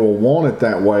 and they will want it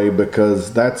that way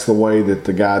because that's the way that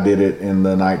the guy did it in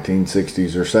the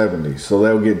 1960s or 70s. So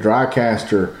they'll get dry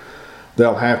castor,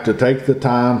 they'll have to take the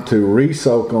time to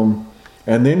re-soak them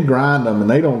and then grind them, and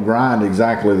they don't grind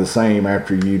exactly the same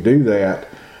after you do that.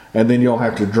 And then you'll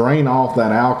have to drain off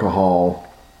that alcohol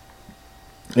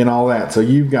and all that. So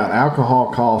you've got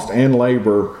alcohol cost and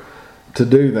labor to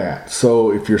do that.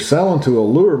 So if you're selling to a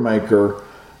lure maker,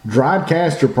 dried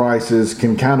castor prices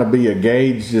can kind of be a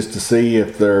gauge just to see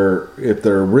if they're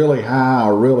really high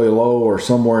or really low or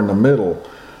somewhere in the middle.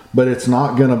 But it's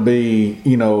not going to be,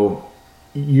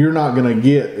 you're not going to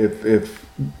get, if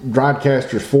dried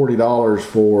castor is $40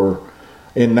 for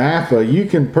in NAFA, you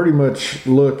can pretty much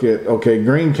look at, okay,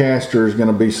 green castor is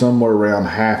going to be somewhere around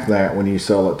half that when you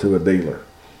sell it to a dealer.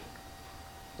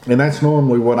 And that's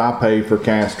normally what I pay for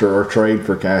castor or trade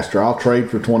for castor. I'll trade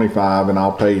for $25 and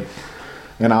I'll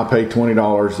pay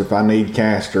 $20 if I need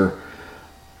castor.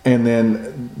 And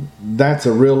then that's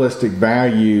a realistic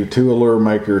value to a lure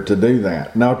maker to do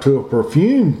that. Now to a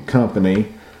perfume company,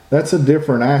 that's a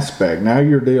different aspect. Now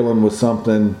you're dealing with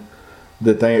something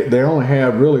that they only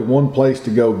have really one place to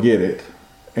go get it.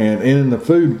 And in the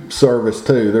food service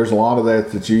too, there's a lot of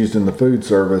that's used in the food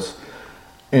service.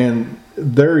 And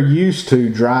they're used to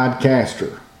dried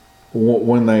castor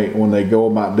when they go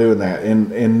about doing that.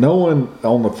 And knowing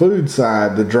on the food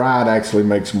side, the dried actually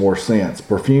makes more sense.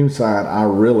 Perfume side, I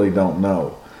really don't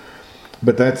know.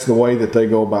 But that's the way that they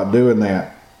go about doing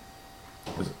that.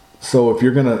 So if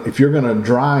you're gonna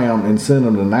dry them and send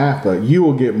them to NAFA, you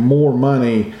will get more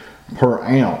money per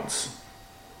ounce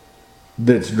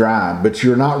that's dried, but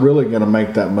you're not really going to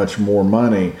make that much more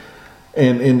money.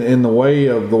 And in the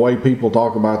way people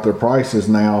talk about their prices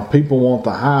now, people want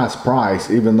the highest price,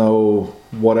 even though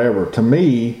whatever. To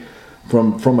me,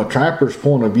 from a trapper's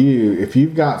point of view, if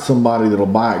you've got somebody that'll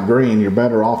buy it green, you're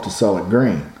better off to sell it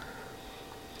green,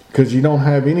 because you don't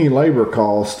have any labor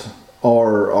cost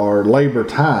or labor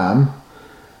time,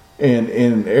 and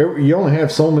you only have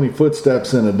so many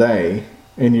footsteps in a day,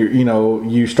 and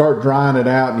you start drying it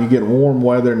out, and you get warm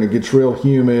weather, and it gets real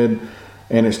humid,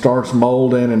 and it starts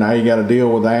molding, and now you got to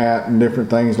deal with that and different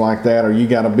things like that. Or you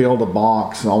got to build a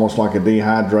box, almost like a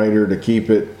dehydrator, to keep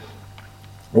it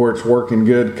where it's working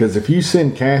good. Because if you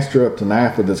send castor up to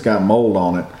NAFA that's got mold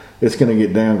on it, it's going to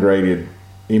get downgraded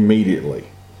immediately.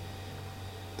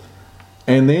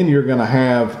 And then you're going to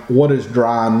have what is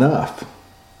dry enough.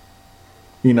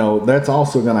 That's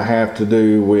also going to have to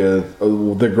do with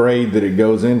the grade that it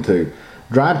goes into.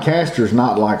 Dried castor is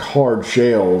not like hard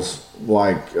shells,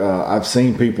 like I've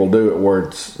seen people do it, where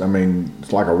it's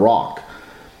like a rock.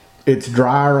 It's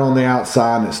drier on the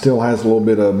outside, and it still has a little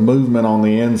bit of movement on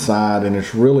the inside, and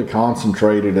it's really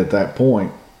concentrated at that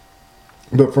point.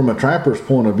 But from a trapper's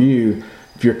point of view,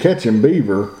 if you're catching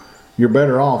beaver, you're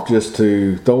better off just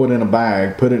to throw it in a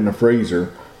bag, put it in a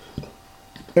freezer,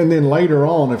 and then later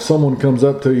on, if someone comes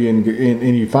up to you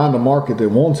and you find a market that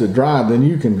wants it dried, then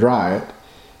you can dry it.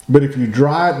 But if you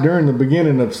dry it during the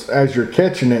beginning as you're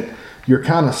catching it, you're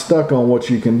kind of stuck on what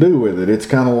you can do with it. It's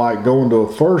kind of like going to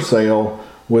a fur sale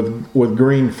with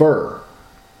green fur.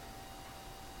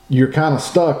 You're kind of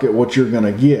stuck at what you're going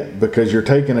to get because you're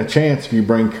taking a chance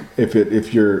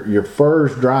if your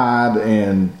fur's dried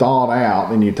and thawed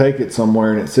out and you take it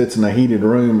somewhere and it sits in a heated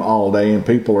room all day and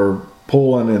people are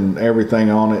pulling and everything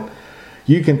on it.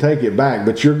 You can take it back,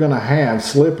 but you're going to have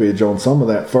slippage on some of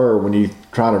that fur when you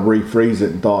try to refreeze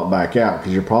it and thaw it back out,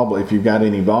 because you're probably, if you've got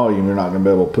any volume, you're not going to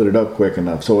be able to put it up quick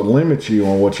enough. So it limits you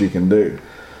on what you can do.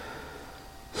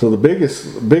 So the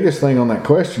biggest thing on that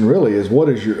question really is who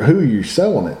are you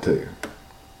selling it to?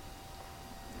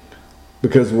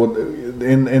 Because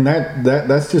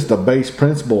that's just a base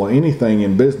principle of anything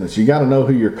in business. You got to know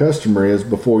who your customer is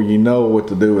before you know what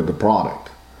to do with the product.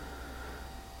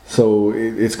 So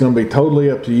it's going to be totally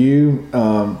up to you.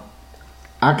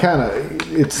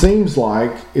 It seems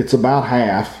like it's about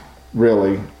half,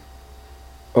 really,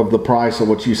 of the price of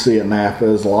what you see at NAFA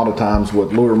is a lot of times what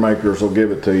lure makers will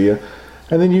give it to you.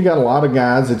 And then you got a lot of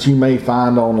guys that you may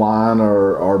find online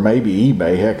or maybe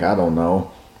eBay, heck, I don't know,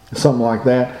 something like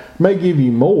that, may give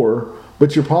you more,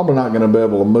 but you're probably not going to be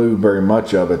able to move very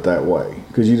much of it that way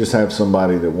because you just have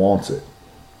somebody that wants it.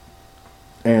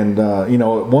 And,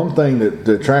 one thing that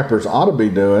the trappers ought to be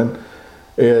doing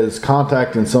is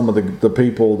contacting some of the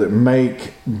people that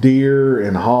make deer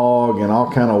and hog and all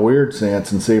kind of weird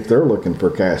scents and see if they're looking for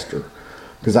castor.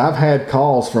 Because I've had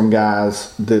calls from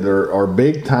guys that are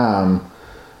big time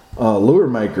lure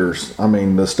makers. I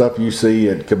mean, the stuff you see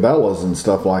at Cabela's and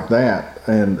stuff like that,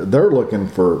 and they're looking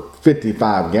for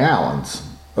 55 gallons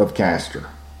of castor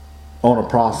on a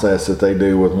process that they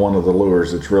do with one of the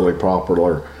lures that's really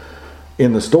popular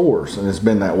in the stores, and it's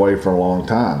been that way for a long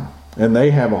time, and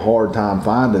they have a hard time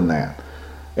finding that.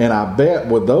 And I bet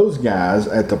with those guys,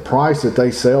 at the price that they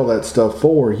sell that stuff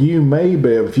for, you may be,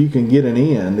 if you can get an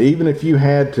in, even if you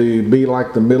had to be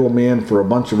like the middleman for a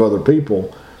bunch of other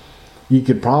people, you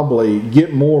could probably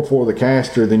get more for the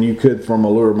castor than you could from a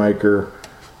lure maker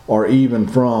or even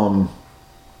from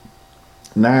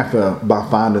NAFA by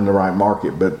finding the right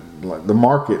market. But the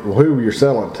market, who you're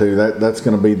selling to, that's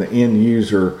going to be the end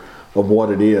user of what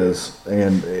it is.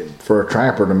 And for a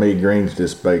trapper, to me, greens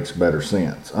just makes better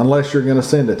sense, unless you're going to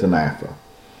send it to NAFA,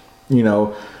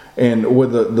 and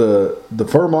with the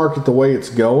fur market the way it's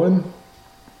going,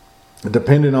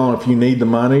 depending on if you need the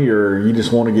money or you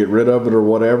just want to get rid of it or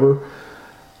whatever,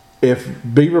 if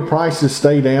beaver prices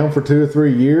stay down for 2 or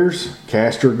 3 years,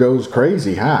 castor goes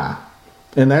crazy high,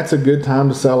 and that's a good time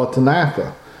to sell it to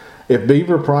NAFA. If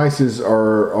beaver prices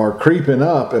are creeping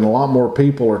up and a lot more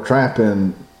people are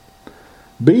trapping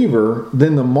beaver,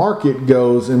 then the market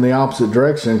goes in the opposite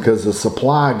direction because the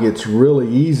supply gets really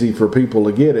easy for people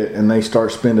to get it, and they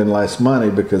start spending less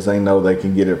money because they know they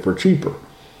can get it for cheaper.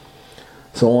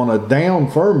 So on a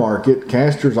down fur market,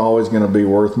 castor's always going to be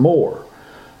worth more.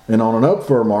 And on an up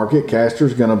fur market,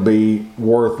 castor's going to be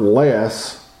worth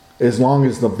less as long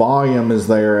as the volume is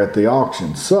there at the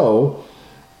auction. So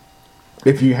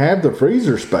if you have the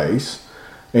freezer space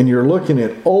and you're looking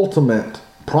at ultimate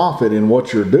profit in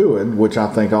what you're doing, which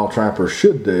I think all trappers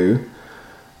should do,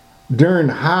 during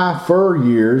high fur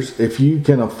years, if you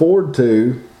can afford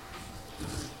to,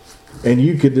 and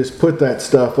you could just put that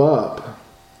stuff up,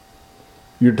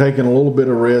 you're taking a little bit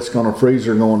of risk on a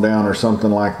freezer going down or something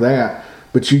like that,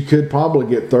 but you could probably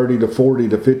get 30 to 40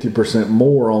 to 50%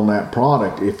 more on that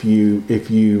product if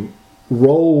you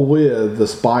roll with the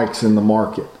spikes in the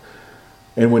market.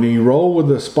 And when you roll with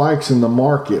the spikes in the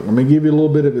market, let me give you a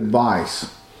little bit of advice.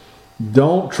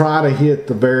 Don't try to hit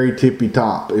the very tippy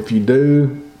top. If you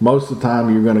do, most of the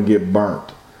time you're going to get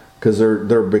burnt, because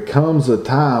there becomes a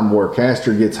time where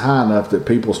castor gets high enough that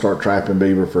people start trapping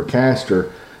beaver for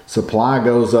castor. Supply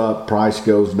goes up, price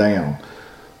goes down.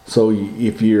 So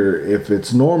if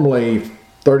it's normally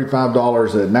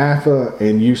 $35 at NAFA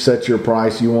and you set your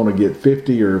price, you want to get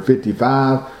 50 or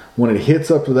 55. When it hits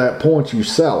up to that point, you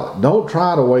sell it. Don't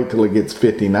try to wait till it gets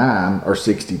 59 or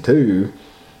 62,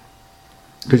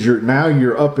 because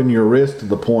you're upping your risk to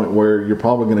the point where you're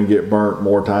probably going to get burnt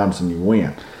more times than you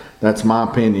win. That's my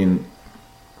opinion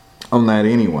on that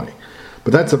anyway.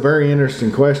 But that's a very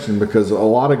interesting question, because a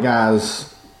lot of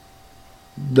guys,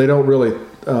 they don't really,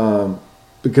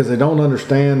 because they don't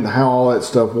understand how all that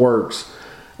stuff works.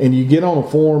 And you get on a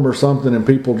forum or something and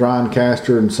people drying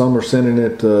castor and some are sending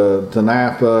it to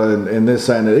NAFA and this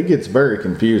and that. It gets very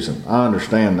confusing. I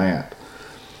understand that.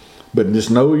 But just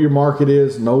know where your market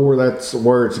is, know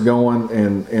where it's going,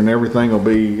 and everything will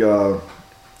be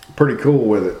pretty cool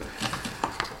with it.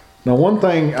 Now, one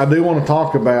thing I do want to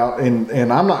talk about,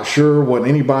 and I'm not sure what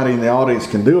anybody in the audience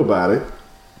can do about it.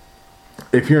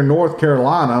 If you're in North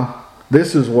Carolina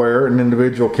this is where an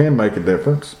individual can make a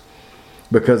difference,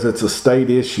 because it's a state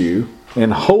issue,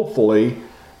 and hopefully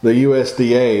the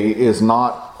USDA is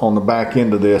not on the back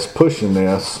end of this pushing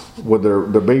this with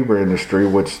the beaver industry,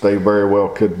 which they very well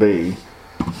could be.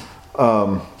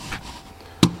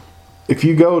 If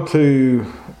you go to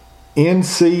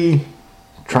nctrapping.org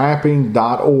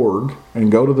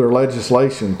and go to their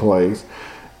legislation place,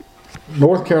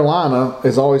 North Carolina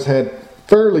has always had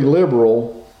fairly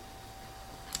liberal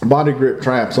body grip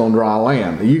traps on dry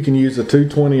land. You can use a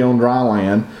 220 on dry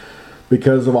land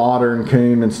because of otter and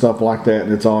coon and stuff like that,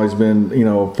 and it's always been,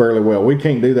 fairly well. We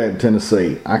can't do that in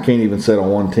Tennessee. I can't even set a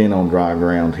 110 on dry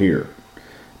ground here.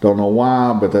 Don't know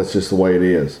why, but that's just the way it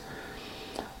is.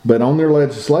 But on their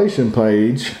legislation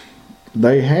page,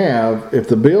 they have, if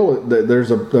the bill,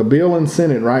 there's a bill in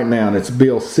Senate right now, and it's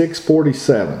Bill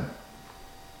 647,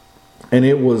 and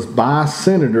it was by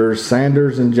Senators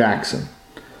Sanders and Jackson.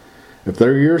 If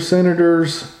they're your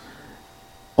senators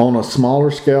on a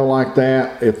smaller scale like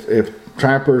that, if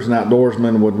trappers and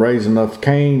outdoorsmen would raise enough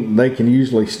cane, they can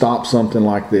usually stop something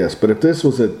like this. But if this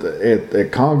was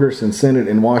at Congress and Senate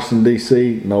in Washington,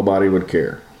 D.C., nobody would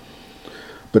care.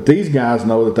 But these guys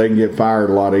know that they can get fired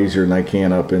a lot easier than they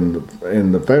can up in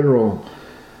the federal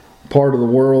part of the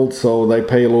world, so they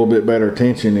pay a little bit better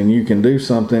attention, and you can do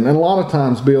something. And a lot of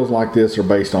times bills like this are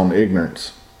based on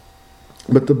ignorance.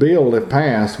 But the bill, if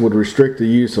passed, would restrict the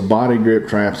use of body grip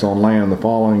traps on land. The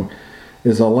following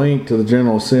is a link to the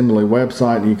General Assembly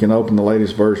website, and you can open the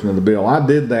latest version of the bill. I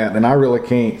did that, and I really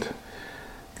can't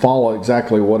follow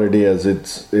exactly what it is.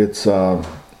 It's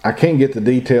I can't get the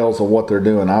details of what they're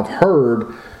doing. I've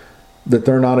heard that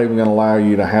they're not even going to allow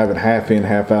you to have it half in,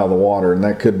 half out of the water, and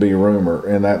that could be rumor,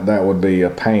 and that would be a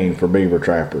pain for beaver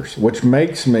trappers, which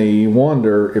makes me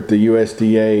wonder if the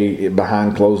USDA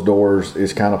behind closed doors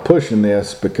is kind of pushing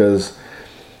this, because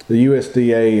the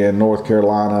USDA in North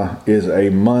Carolina is a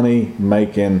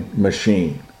money-making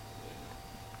machine,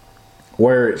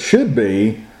 where it should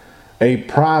be a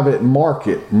private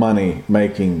market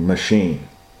money-making machine.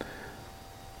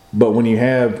 But when you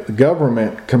have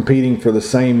government competing for the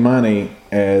same money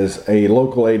as a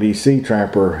local ADC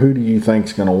trapper, who do you think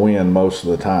is going to win most of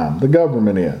the time? The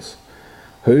government is.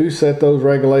 Who set those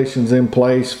regulations in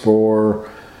place for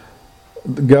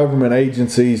the government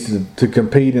agencies to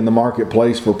compete in the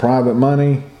marketplace for private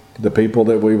money? The people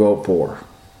that we vote for.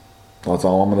 That's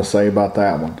all I'm going to say about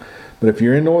that one. But if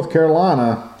you're in North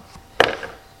Carolina,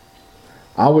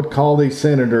 I would call these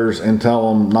senators and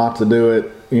tell them not to do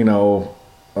it.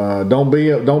 Don't be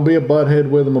a butthead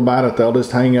with them about it. They'll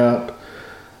just hang up.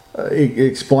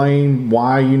 Explain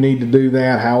why you need to do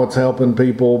that, how it's helping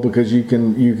people, because you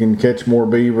can catch more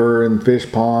beaver and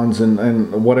fish ponds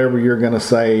and whatever you're going to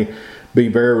say. Be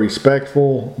very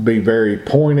respectful. Be very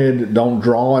pointed. Don't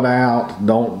draw it out.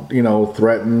 Don't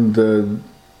threaten to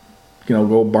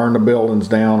go burn the buildings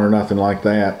down or nothing like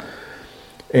that.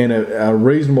 And a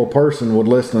reasonable person would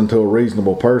listen to a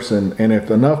reasonable person. And if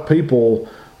enough people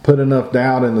put enough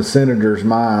doubt in the senator's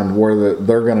mind where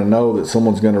they're going to know that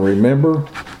someone's going to remember,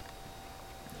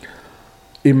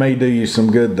 it may do you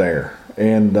some good there.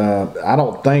 And I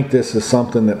don't think this is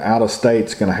something that out of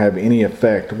state's going to have any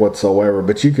effect whatsoever.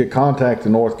 But you could contact the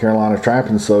North Carolina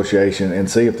Trapping Association and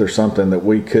see if there's something that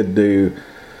we could do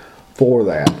for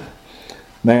that.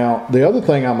 Now, the other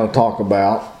thing I'm going to talk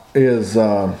about is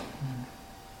I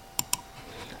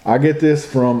get this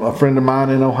from a friend of mine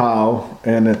in Ohio,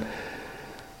 and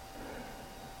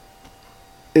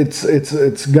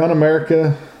it's Gun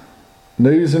America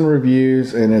News and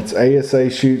Reviews, and it's ASA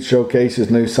Shoots Showcases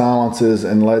New Silences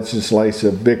and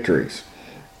Legislative Victories.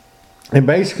 And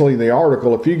basically the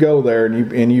article, if you go there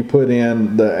and you put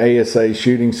in the ASA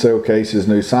Shooting Showcases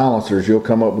New Silencers, you'll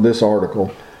come up with this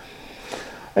article.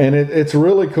 And it's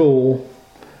really cool.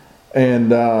 And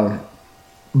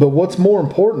but what's more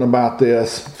important about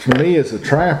this for me as a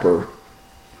trapper,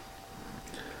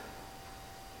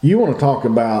 you want to talk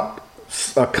about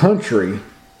a country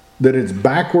that is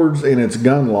backwards in its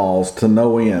gun laws to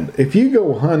no end. If you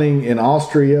go hunting in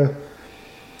Austria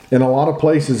and a lot of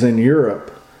places in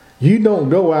Europe, you don't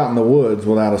go out in the woods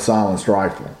without a silenced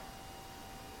rifle.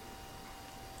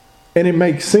 And it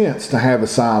makes sense to have a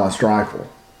silenced rifle.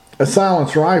 A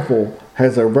silenced rifle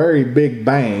has a very big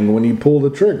bang when you pull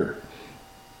the trigger.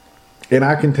 And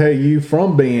I can tell you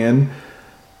from being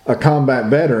a combat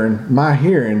veteran, my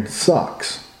hearing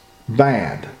sucks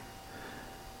bad.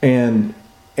 And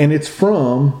it's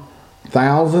from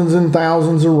thousands and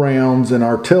thousands of rounds and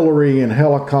artillery and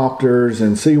helicopters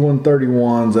and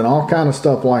C-131s and all kind of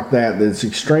stuff like that that's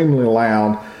extremely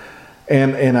loud.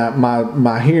 And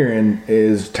my hearing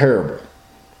is terrible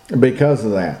because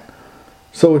of that.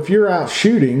 So if you're out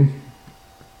shooting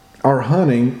or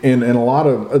hunting in a lot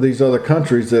of these other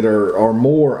countries that are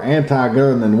more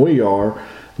anti-gun than we are,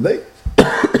 they've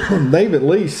at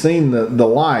least seen the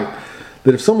light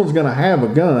that if someone's going to have a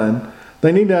gun,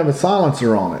 they need to have a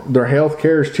silencer on it. Their health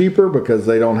care is cheaper because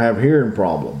they don't have hearing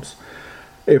problems.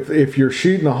 If you're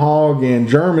shooting a hog in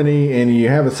Germany and you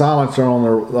have a silencer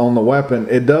on the weapon,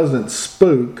 it doesn't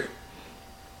spook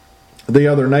the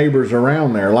other neighbors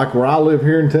around there. Like where I live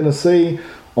here in Tennessee,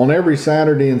 on every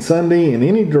Saturday and Sunday in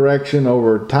any direction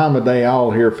over time of day,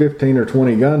 I'll hear 15 or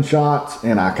 20 gunshots,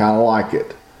 and I kind of like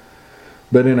it.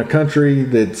 But in a country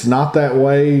that's not that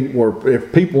way, where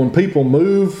when people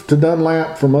move to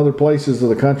Dunlap from other places of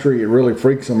the country, it really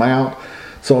freaks them out.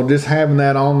 So just having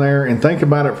that on there, and think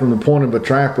about it from the point of a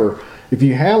trapper. If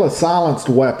you have a silenced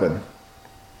weapon,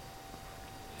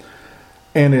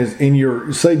 and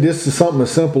say this is something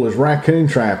as simple as raccoon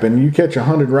trapping, you catch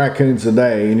 100 raccoons a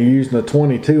day, and you're using a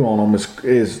 22 on them.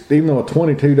 Even though a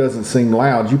 22 doesn't seem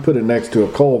loud, you put it next to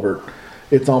a culvert,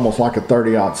 it's almost like a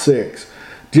 30-06.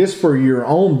 Just for your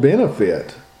own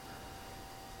benefit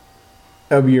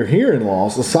of your hearing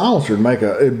loss, a silencer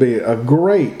it'd be a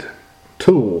great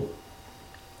tool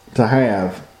to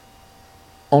have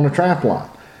on a trap line.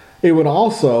 It would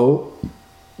also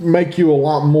make you a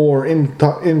lot more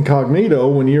incognito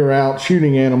when you're out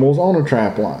shooting animals on a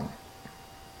trap line.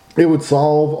 It would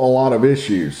solve a lot of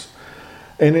issues.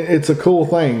 And it's a cool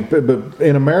thing, but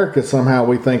in America somehow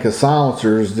we think a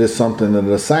silencer is just something that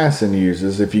an assassin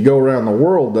uses. If you go around the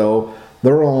world, though,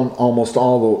 they're on almost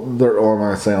all or I'm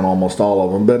not saying almost all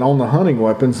of them, but on the hunting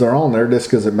weapons, they're on there just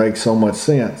because it makes so much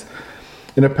sense.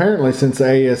 And apparently, since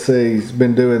the ASA's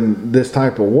been doing this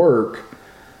type of work,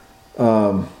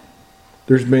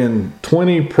 there's been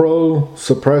 20 pro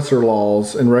suppressor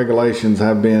laws and regulations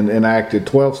have been enacted.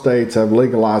 12 states have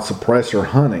legalized suppressor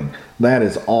hunting. That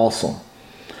is awesome.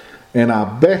 And I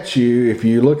bet you, if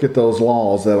you look at those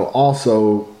laws, that'll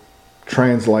also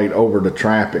translate over to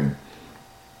trapping.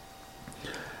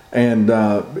 And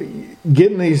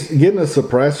getting a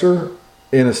suppressor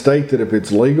in a state that if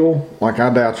it's legal, like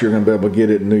I doubt you're going to be able to get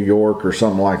it in New York or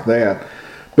something like that.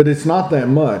 But it's not that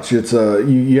much. It's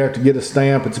you have to get a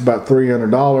stamp. It's about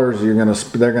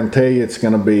 $300. They're going to tell you it's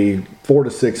going to be 4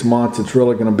 to 6 months. It's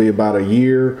really going to be about a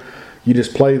year. You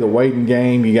just play the waiting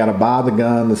game. You got to buy the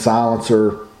gun, the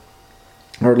silencer,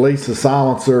 or at least a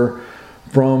silencer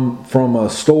from a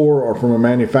store or from a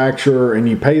manufacturer, and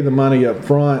you pay the money up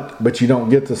front, but you don't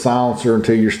get the silencer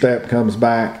until your step comes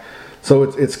back. So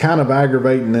it's kind of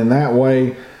aggravating in that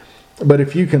way. But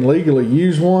if you can legally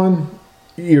use one,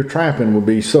 your trapping would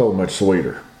be so much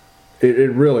sweeter.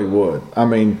 It really would. I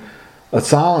mean, a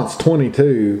silenced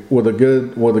 22 with a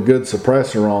good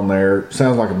suppressor on there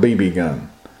sounds like a BB gun.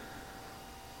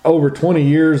 Over 20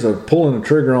 years of pulling the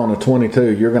trigger on a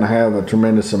 22, you're going to have a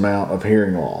tremendous amount of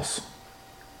hearing loss.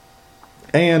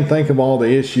 And think of all the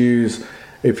issues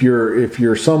if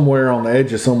you're somewhere on the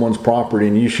edge of someone's property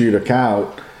and you shoot a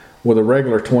coyote with a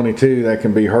regular 22 that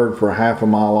can be heard for a half a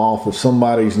mile off. If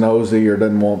somebody's nosy or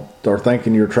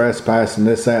thinking you're trespassing,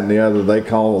 this, that, and the other, they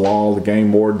call the law, the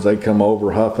game wardens, they come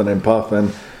over huffing and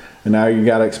puffing, and now you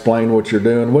got to explain what you're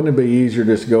doing. Wouldn't it be easier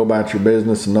just to go about your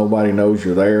business and nobody knows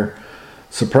you're there?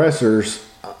 Suppressors,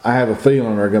 I have a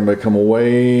feeling, are going to become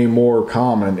way more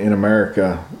common in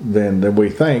America than we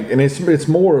think. And it's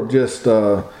more of just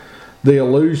the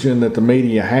illusion that the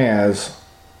media has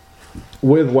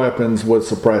with weapons, with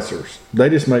suppressors. They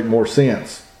just make more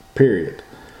sense, period.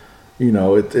 You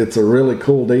know, it's a really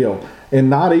cool deal. And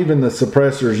not even the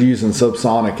suppressors using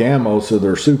subsonic ammo, so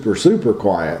they're super, super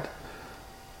quiet.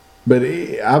 But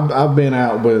I've been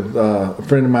out with a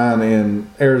friend of mine in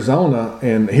Arizona,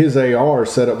 and his AR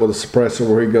is set up with a suppressor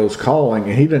where he goes calling,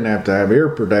 and he didn't have to have ear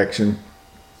protection.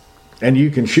 And you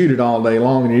can shoot it all day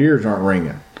long, and your ears aren't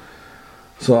ringing.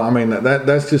 So, I mean,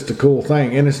 that's just a cool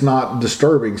thing. And it's not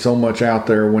disturbing so much out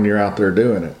there when you're out there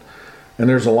doing it. And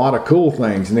there's a lot of cool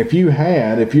things. And if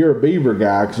you're a beaver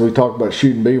guy, because we talked about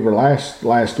shooting beaver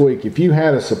last week, if you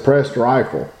had a suppressed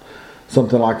rifle,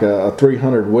 something like a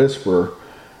 300 Whisper,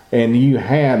 and you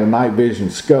had a night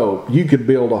vision scope, you could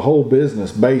build a whole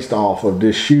business based off of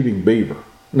just shooting beaver.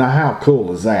 Now, how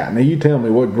cool is that? Now, you tell me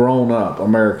what grown-up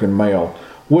American male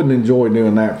wouldn't enjoy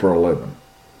doing that for a living.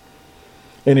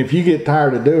 And if you get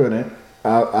tired of doing it,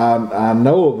 I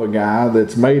know of a guy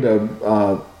that's made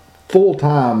a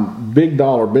full-time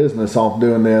big-dollar business off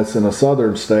doing this in a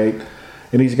southern state,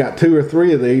 and he's got 2 or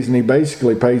 3 of these, and he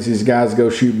basically pays these guys to go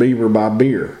shoot beaver by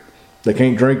beer. They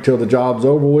can't drink till the job's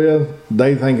over with.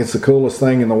 They think it's the coolest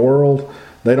thing in the world.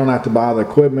 They don't have to buy the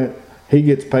equipment. He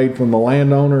gets paid from the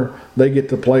landowner. They get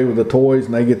to play with the toys,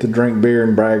 and they get to drink beer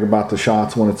and brag about the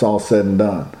shots when it's all said and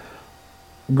done.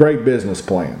 Great business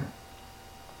plan.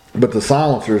 But the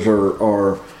silencers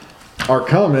are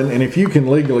coming, and if you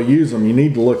can legally use them, you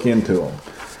need to look into them.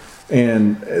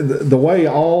 And the way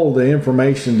all the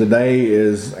information today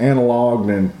is analoged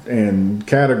and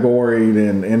categoried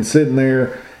and sitting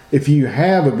there, if you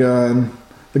have a gun,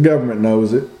 the government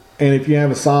knows it. And if you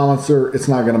have a silencer, it's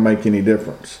not going to make any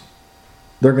difference.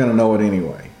 They're going to know it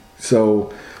anyway.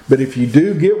 So, but if you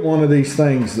do get one of these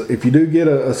things, if you do get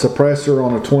a suppressor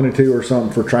on a 22 or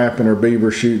something for trapping or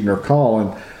beaver shooting or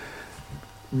calling,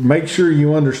 make sure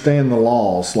you understand the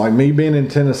laws. Like me being in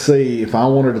Tennessee, if I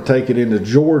wanted to take it into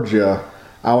Georgia,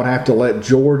 I would have to let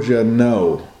Georgia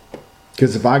know.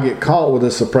 Because if I get caught with a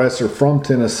suppressor from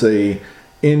Tennessee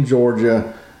in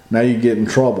Georgia, now you get in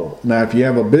trouble. Now, if you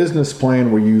have a business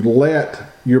plan where you let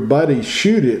your buddies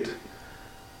shoot it,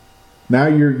 now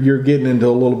you're getting into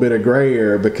a little bit of gray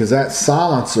area, because that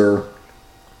silencer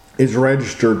is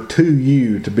registered to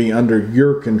you to be under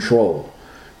your control.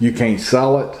 You can't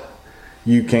sell it.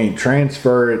 You can't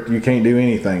transfer it. You can't do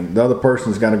anything. The other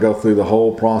person's got to go through the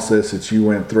whole process that you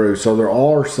went through. So there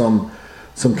are some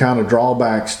kind of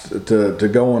drawbacks to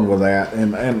going with that.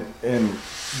 And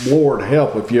Lord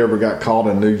help if you ever got caught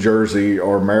in New Jersey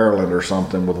or Maryland or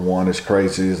something with one, as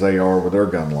crazy as they are with their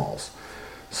gun laws.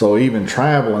 So even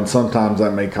traveling, sometimes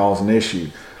that may cause an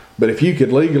issue. But if you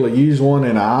could legally use one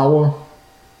in Iowa,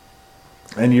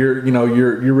 and you're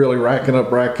really racking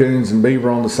up raccoons and beaver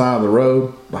on the side of the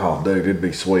road, oh, dude, it'd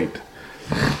be sweet.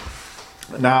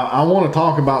 Now, I want to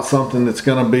talk about something that's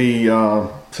going to be,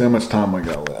 see how much time we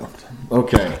got left.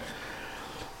 Okay.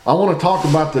 I want to talk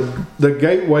about the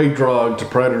gateway drug to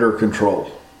predator control.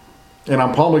 And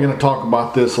I'm probably going to talk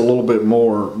about this a little bit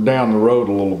more down the road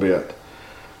a little bit.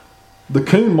 The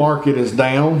coon market is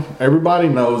down. Everybody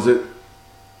knows it.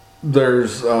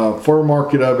 There's fur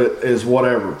market of it is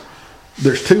whatever.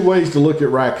 There's two ways to look at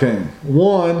raccoon.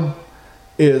 One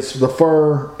is the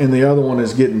fur, and the other one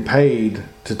is getting paid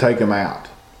to take them out.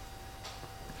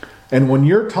 And when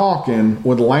you're talking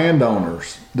with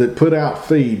landowners that put out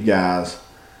feed, guys,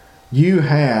 you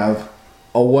have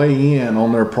a weigh in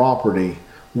on their property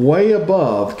way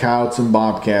above coyotes and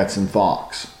bobcats and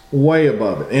fox. Way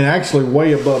above it. And actually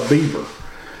way above beaver.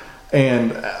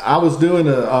 And I was doing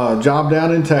a job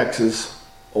down in Texas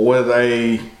with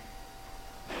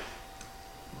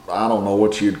I don't know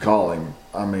what you'd call him.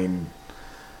 I mean,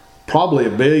 probably a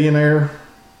billionaire.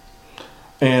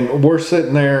 And we're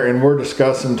sitting there and we're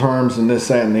discussing terms and this,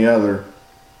 that, and the other.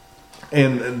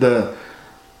 And the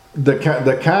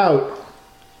coyote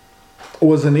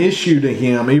was an issue to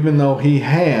him, even though he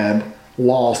had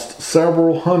lost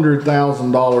several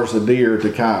 $100,000 a deer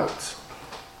to coyotes.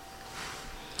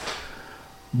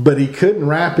 But he couldn't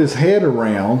wrap his head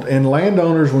around, and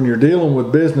landowners, when you're dealing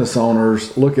with business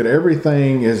owners, look at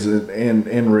everything as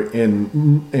in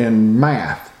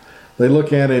math. They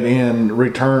look at it in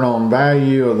return on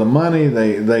value of the money.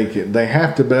 They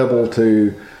have to be able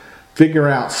to figure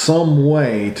out some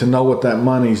way to know what that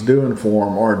money's doing for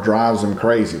them, or it drives them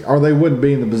crazy. Or they wouldn't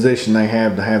be in the position they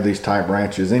have to have these type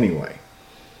ranches anyway.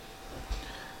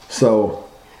 So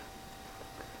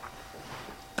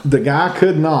the guy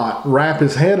could not wrap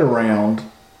his head around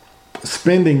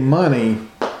spending money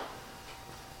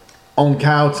on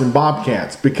coyotes and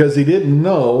bobcats, because he didn't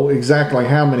know exactly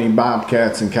how many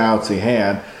bobcats and coyotes he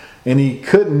had, and he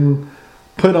couldn't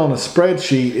put on a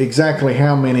spreadsheet exactly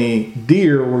how many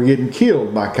deer were getting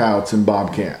killed by coyotes and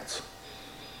bobcats.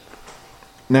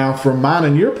 Now, from mine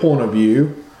and your point of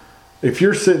view, if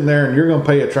you're sitting there and you're going to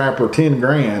pay a trapper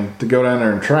 $10,000 to go down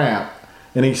there and trap,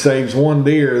 and he saves one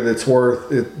deer that's worth,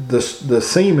 the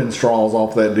semen straws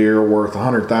off that deer are worth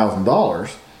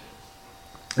 $100,000,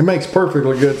 it makes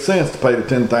perfectly good sense to pay the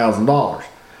 $10,000.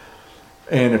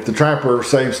 And if the trapper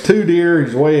saves 2 deer,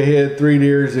 he's way ahead. 3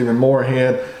 deer is even more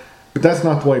ahead. But that's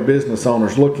not the way business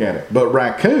owners look at it. But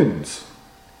raccoons,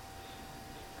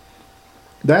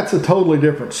 that's a totally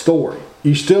different story.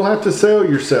 You still have to sell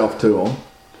yourself to them.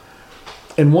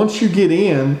 And once you get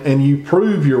in and you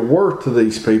prove your worth to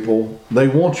these people, they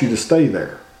want you to stay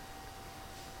there,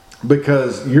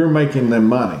 because you're making them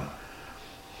money.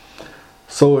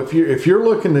 So if you're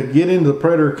looking to get into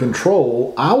predator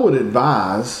control, I would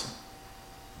advise,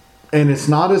 and it's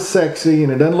not as sexy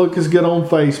and it doesn't look as good on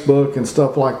Facebook and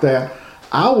stuff like that,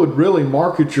 I would really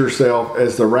market yourself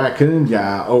as the raccoon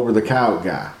guy over the coyote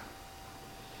guy.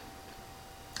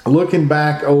 Looking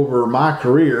back over my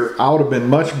career, I would have been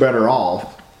much better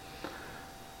off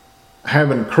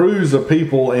having crews of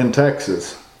people in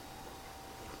Texas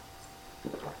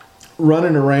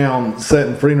running around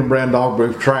setting Freedom brand dog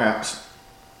proof traps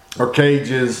or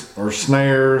cages or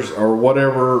snares or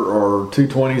whatever, or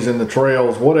 220s in the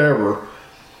trails, whatever,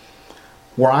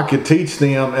 where I could teach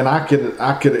them, and I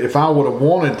could if I would have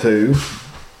wanted to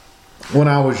when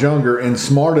I was younger, and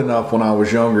smart enough when I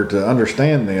was younger to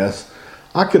understand this,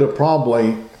 I could have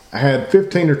probably had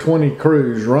 15 or 20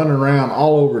 crews running around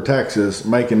all over Texas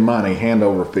making money hand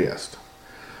over fist.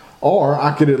 Or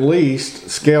I could at least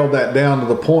scale that down to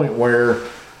the point where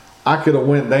I could have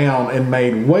went down and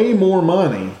made way more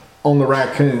money on the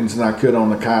raccoons than I could on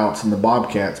the coyotes and the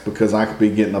bobcats, because I could be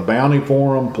getting a bounty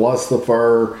for them, plus the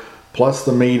fur, plus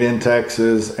the meat in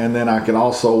Texas, and then I could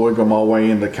also wiggle my way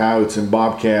into coyotes and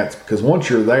bobcats, because once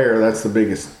you're there, that's the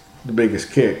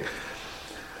biggest kick.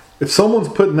 If someone's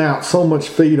putting out so much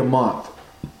feed a month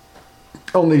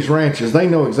on these ranches, they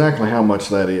know exactly how much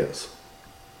that is.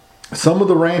 Some of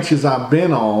the ranches I've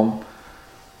been on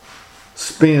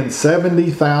spend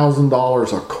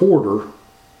 $70,000 a quarter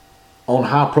on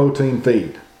high protein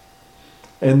feed.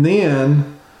 And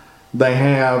then they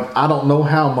have, I don't know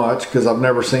how much because I've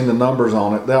never seen the numbers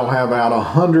on it, they'll have out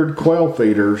 100 quail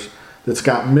feeders that's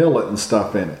got millet and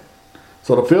stuff in it.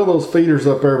 So to fill those feeders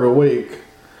up every week,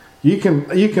 you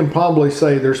can probably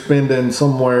say they're spending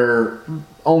somewhere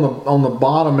on the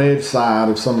bottom edge side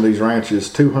of some of these ranches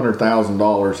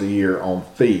 $200,000 a year on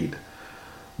feed,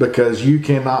 because you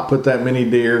cannot put that many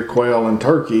deer, quail, and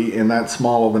turkey in that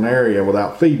small of an area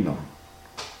without feeding them.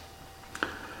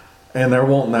 And they're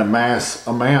wanting that mass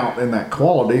amount and that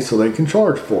quality so they can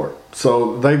charge for it.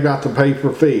 So they've got to pay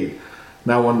for feed.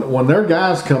 Now, when their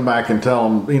guys come back and tell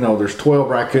them, there's 12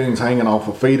 raccoons hanging off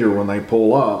a feeder when they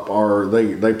pull up, or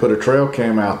they put a trail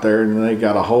cam out there and they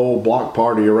got a whole block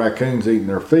party of raccoons eating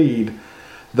their feed,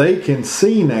 they can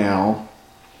see now,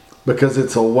 because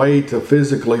it's a way to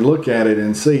physically look at it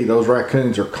and see those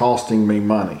raccoons are costing me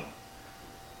money.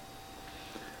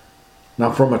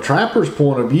 Now, from a trapper's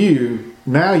point of view,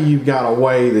 now you've got a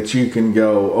way that you can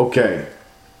go, okay,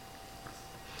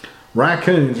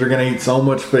 raccoons are going to eat so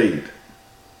much feed,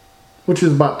 which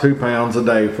is about 2 pounds a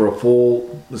day for a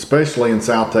full, especially in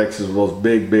South Texas with those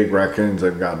big raccoons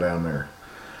they've got down there.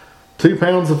 2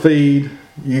 pounds of feed,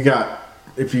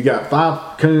 if you got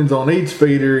 5 coons on each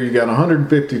feeder, you got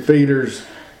 150 feeders.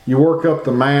 You work up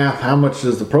the math, how much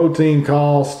does the protein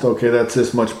cost? Okay, that's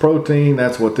this much protein,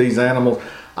 that's what these animals,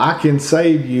 I can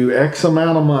save you X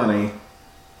amount of money,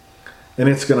 and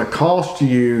it's going to cost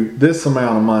you this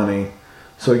amount of money,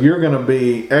 so you're going to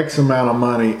be X amount of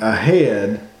money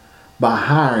ahead by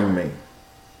hiring me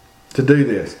to do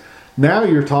this. Now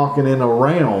you're talking in a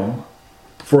realm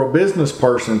for a business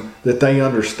person that they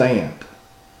understand.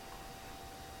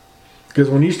 Because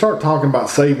when you start talking about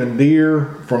saving deer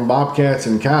from bobcats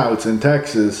and coyotes in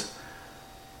Texas,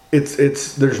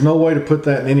 there's no way to put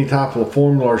that in any type of a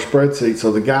formula or spreadsheet,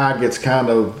 so the guy gets kind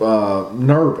of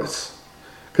nervous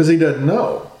because he doesn't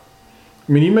know.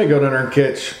 I mean, you may go down there and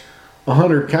catch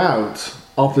 100 coyotes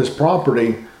off this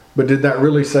property, but did that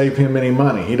really save him any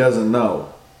money? He doesn't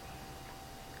know.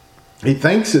 He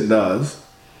thinks it does.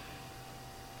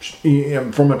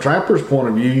 From a trapper's point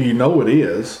of view, you know it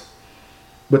is,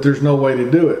 but there's no way to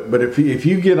do it. But if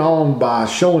you get on by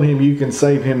showing him you can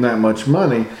save him that much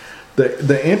money,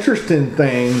 the interesting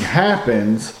thing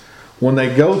happens when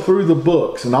they go through the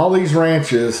books. And all these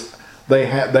ranches,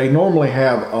 they normally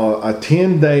have a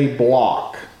 10-day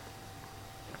block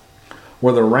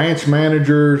where the ranch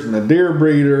managers and the deer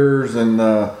breeders and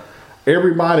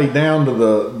everybody down to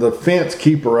the fence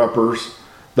keeper-uppers,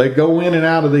 they go in and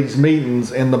out of these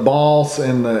meetings, and the boss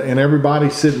and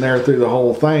everybody sitting there through the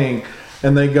whole thing,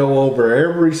 and they go over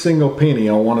every single penny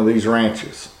on one of these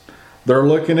ranches. They're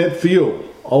looking at fuel.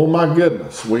 Oh my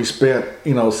goodness, we spent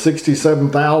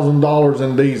 $67,000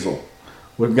 in diesel.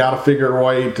 We've got to figure a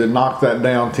way to knock that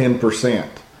down 10%.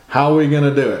 How are we going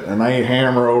to do it? And they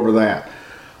hammer over that.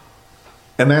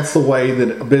 And that's the way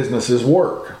that businesses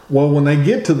work. Well, when they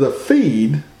get to the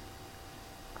feed,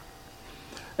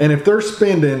 and if they're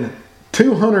spending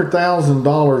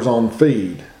 $200,000 on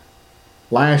feed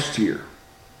last year,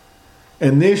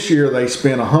 and this year they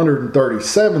spent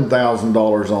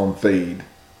 $137,000 on feed,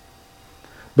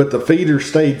 but the feeder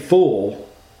stayed full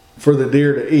for the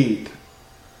deer to eat,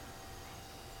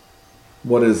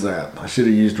 what is that? I should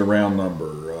have used a round number.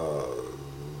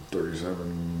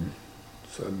 37,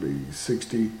 so that'd be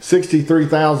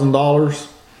 $63,000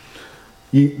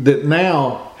 that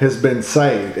now has been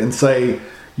saved. And say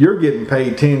you're getting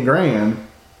paid $10,000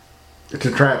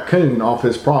 to trap coon off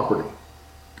his property.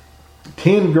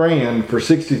 $10,000 for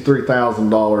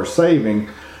 $63,000 saving.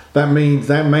 That means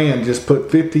that man just put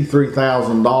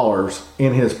 $53,000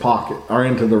 in his pocket or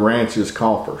into the ranch's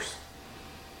coffers.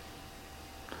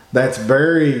 that's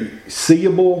very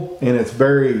seeable and it's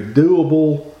very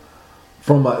doable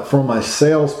from a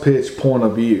sales pitch point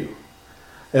of view.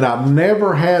 And I've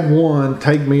never had one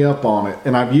take me up on it.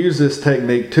 And I've used this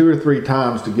technique 2 or 3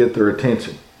 times to get their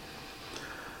attention.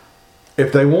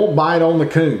 If they won't bite on the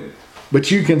coon, but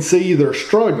you can see they're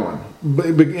struggling.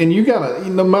 And you gotta,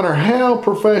 no matter how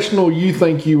professional you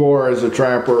think you are as a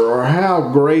trapper, or how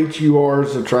great you are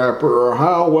as a trapper, or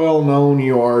how well known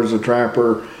you are as a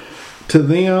trapper, to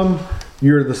them,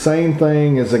 you're the same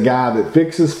thing as a guy that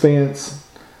fixes fence,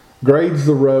 grades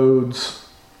the roads,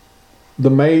 the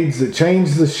maids that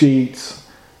change the sheets.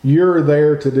 You're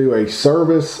there to do a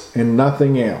service and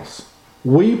nothing else.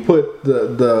 We put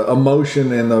the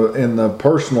emotion and the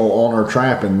personal on our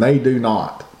trapping. They do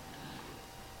not.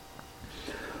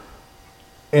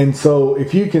 And so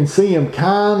if you can see them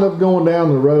kind of going down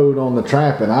the road on the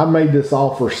trapping, I've made this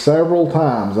offer several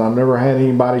times. I've never had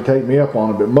anybody take me up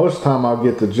on it, but most of the time I'll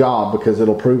get the job because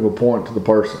it'll prove a point to the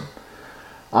person.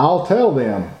 I'll tell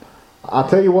them, I'll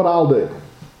tell you what I'll do.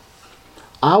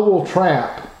 I will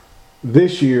trap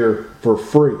this year for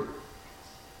free,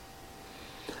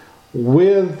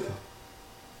 with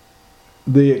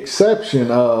the exception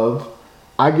of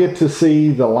I get to see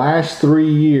the last 3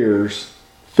 years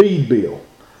feed bill,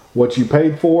 what you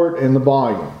paid for it and the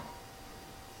volume.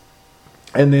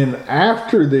 And then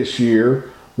after this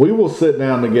year, we will sit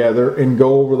down together and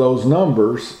go over those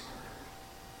numbers.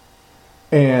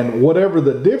 And whatever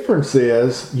the difference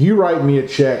is, you write me a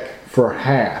check for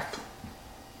half.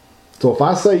 So if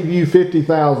I save you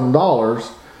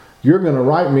 $50,000, you're going to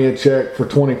write me a check for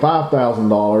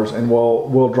 $25,000, and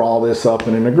we'll draw this up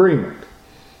in an agreement.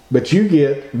 But you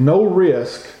get no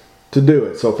risk to do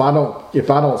it. So if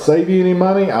I don't save you any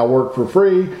money, I work for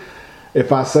free.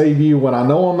 If I save you when I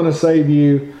know I'm going to save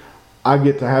you, I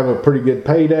get to have a pretty good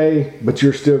payday, but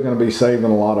you're still going to be saving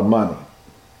a lot of money.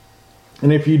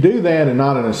 And if you do that, and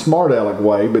not in a smart aleck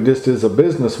way, but just as a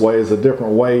business way, as a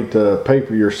different way to pay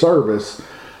for your service,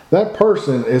 that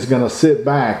person is going to sit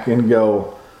back and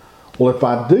go, well, if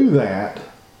I do that,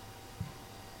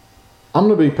 I'm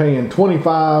going to be paying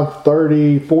 25,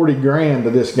 30, 40 grand to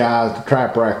this guy to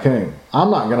trap raccoon.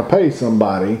 I'm not going to pay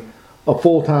somebody a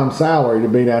full-time salary to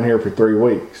be down here for 3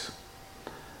 weeks.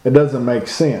 It doesn't make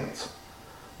sense.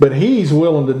 But he's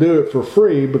willing to do it for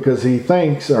free because he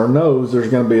thinks or knows there's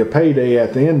going to be a payday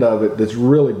at the end of it that's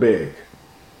really big.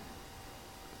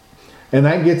 And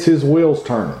that gets his wheels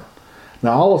turning.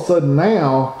 Now, all of a sudden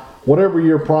now, whatever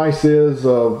your price is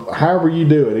of however you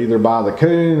do it, either by the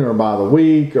coon or by the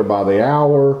week or by the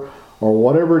hour or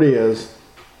whatever it is,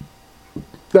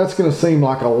 that's going to seem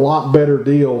like a lot better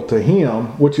deal to him,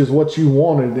 which is what you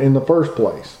wanted in the first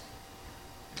place.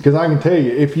 Because I can tell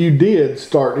you, if you did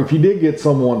get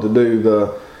someone to do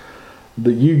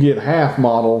the you get half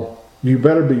model, you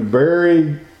better be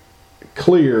very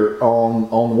clear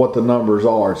on what the numbers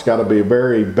are. It's got to be a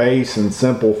very base and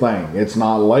simple thing. It's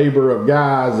not labor of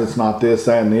guys. It's not this,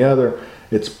 that, and the other.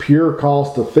 It's pure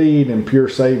cost of feed and pure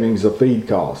savings of feed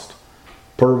cost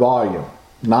per volume.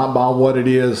 Not by what it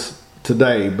is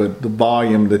today, but the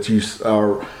volume that you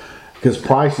are, because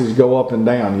prices go up and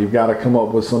down. You've got to come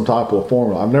up with some type of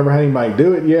formula. I've never had anybody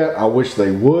do it yet. I wish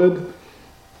they would.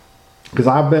 Because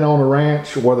I've been on a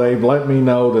ranch where they've let me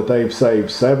know that they've saved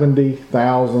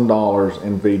 $70,000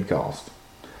 in feed cost.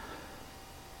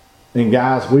 And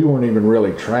guys, we weren't even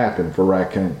really trapping for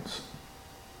raccoons.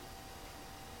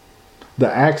 The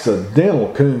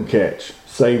accidental coon catch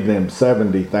saved them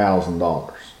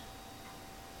 $70,000.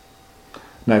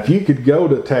 Now, if you could go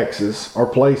to Texas or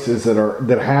places that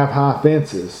have high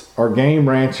fences, or game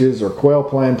ranches, or quail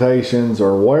plantations,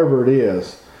 or wherever it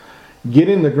is, get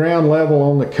in the ground level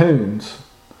on the coons,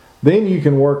 then you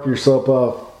can work yourself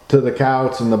up to the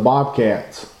coyotes and the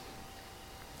bobcats,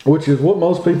 which is what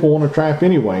most people want to trap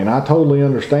anyway, and I totally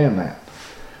understand that.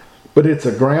 But it's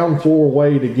a ground floor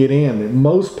way to get in that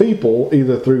most people,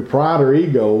 either through pride or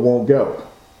ego, won't go.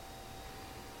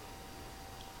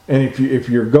 And if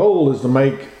your goal is to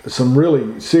make some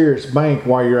really serious bank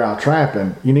while you're out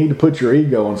trapping, you need to put your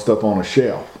ego and stuff on a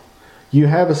shelf. You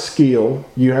have a skill,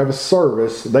 you have a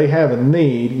service, they have a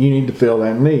need, you need to fill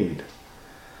that need.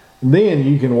 Then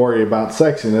you can worry about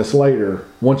sexiness later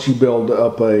once you build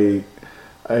up a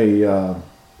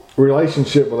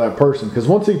relationship with that person. Because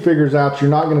once he figures out you're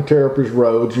not going to tear up his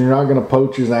roads, you're not going to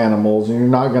poach his animals, and you're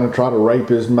not going to try to rape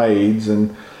his maids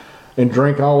and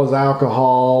drink all his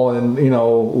alcohol and,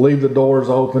 leave the doors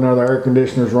open or the air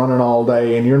conditioner's running all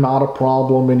day, and you're not a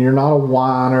problem, and you're not a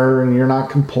whiner, and you're not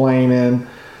complaining,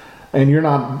 and you're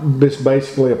not just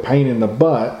basically a pain in the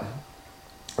butt,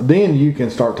 then you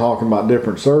can start talking about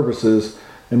different services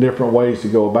and different ways to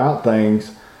go about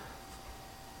things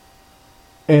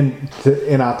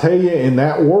And I tell you, in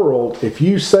that world, if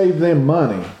you save them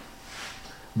money,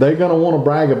 they're going to want to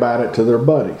brag about it to their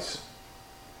buddies.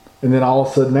 And then all of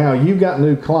a sudden now you've got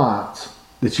new clients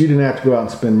that you didn't have to go out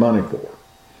and spend money for.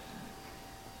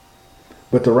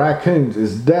 But the Raccoons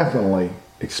is definitely,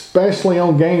 especially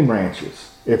on game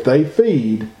ranches, if they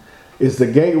feed, is the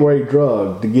gateway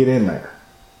drug to get in there.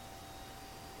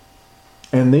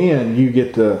 And then you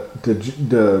get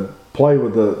to play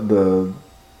with the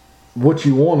what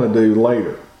you want to do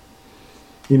later.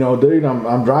 You know, dude,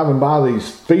 I'm driving by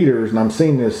these feeders and I'm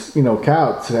seeing this,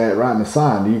 cow hat right in the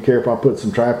sign. Do you care if I put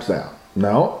some traps out?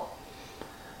 No.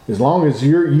 As long as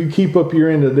you keep up your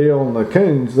end of the deal on the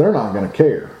coons, they're not going to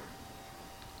care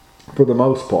for the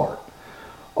most part.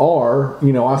 Or,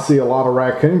 I see a lot of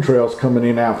raccoon trails coming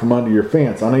in and out from under your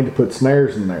fence. I need to put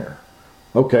snares in there.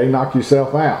 Okay, knock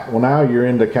yourself out. Well, now you're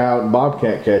into coyote and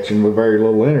bobcat catching with very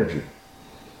little energy.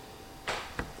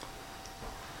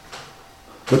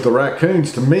 But the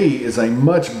Raccoons, to me, is a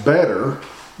much better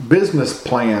business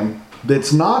plan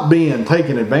that's not being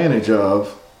taken advantage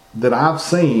of that I've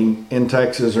seen in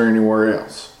Texas or anywhere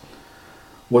else.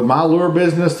 With my lure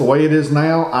business the way it is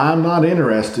now, I'm not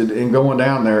interested in going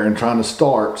down there and trying to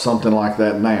start something like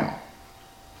that now.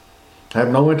 I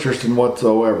have no interest in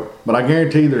whatsoever. But I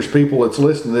guarantee there's people that's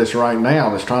listening to this right now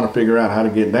that's trying to figure out how to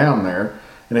get down there.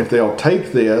 And if they'll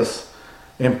take this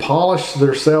and polish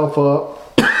themselves up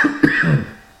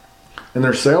and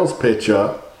their sales pitch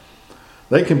up,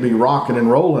 they can be rocking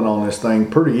and rolling on this thing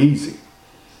pretty easy.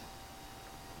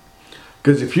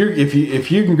 Because if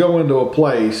you can go into a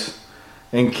place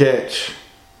and catch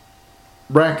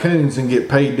raccoons and get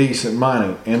paid decent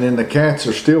money, and then the cats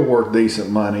are still worth decent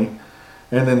money,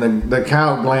 and then the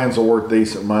cow glands are worth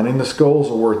decent money, and the skulls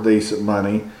are worth decent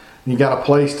money, you got a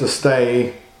place to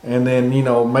stay, and then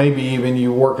maybe even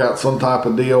you work out some type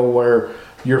of deal where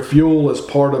your fuel is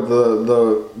part of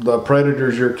the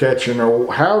predators you're catching,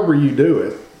 or however you do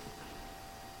it,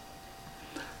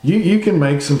 you can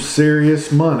make some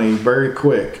serious money very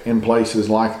quick in places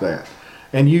like that.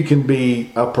 And you can be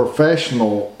a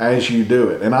professional as you do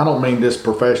it. And I don't mean just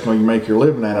professional, you make your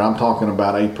living at it. I'm talking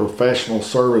about a professional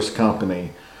service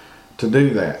company to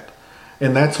do that.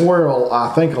 And that's where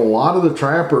I think a lot of the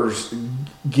trappers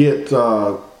get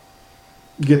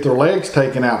their legs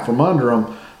taken out from under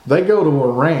them. They go to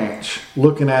a ranch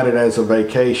looking at it as a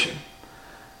vacation.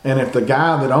 And if the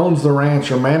guy that owns the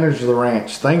ranch or manages the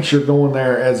ranch thinks you're going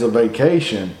there as a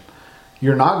vacation,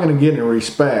 you're not going to get any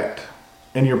respect,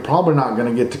 and you're probably not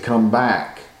going to get to come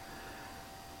back.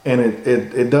 And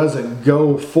it doesn't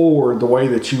go forward the way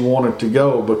that you want it to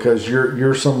go, because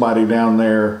you're somebody down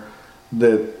there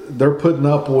that they're putting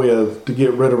up with to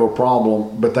get rid of a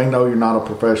problem, but they know you're not a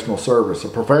professional service. A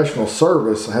professional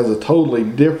service has a totally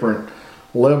different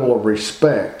level of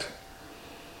respect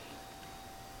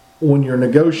when you're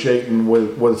negotiating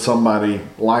with somebody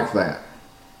like that.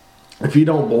 If you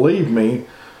don't believe me,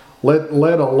 let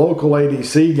a local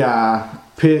ADC guy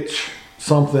pitch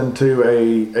something to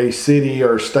a city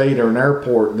or state or an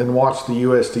airport, then watch the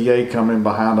USDA come in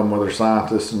behind them with their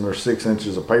scientists and their 6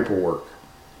 inches of paperwork.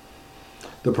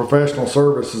 The professional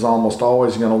service is almost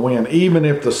always going to win, even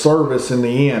if the service in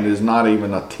the end is not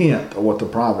even a tenth of what the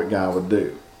private guy would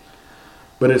do.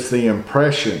 But it's the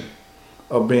impression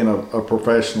of being a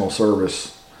professional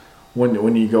service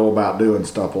when you go about doing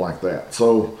stuff like that.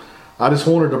 So I just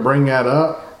wanted to bring that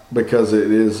up because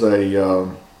it is I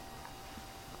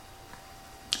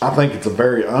think it's a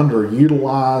very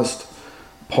underutilized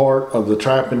part of the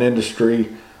trapping industry.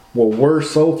 Well, we're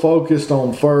so focused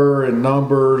on fur and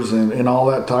numbers and all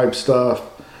that type stuff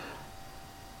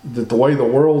that the way the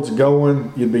world's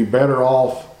going, you'd be better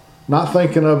off not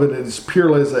thinking of it as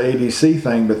purely as an ADC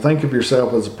thing, but think of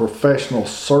yourself as a professional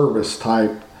service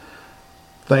type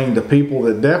thing to people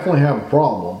that definitely have a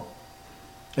problem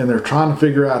and they're trying to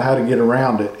figure out how to get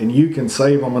around it, and you can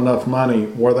save them enough money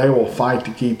where they will fight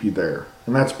to keep you there.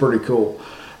 And that's pretty cool.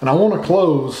 And I want to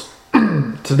close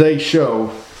today's show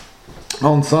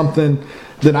on something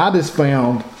that I just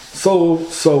found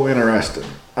so interesting.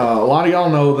 A lot of y'all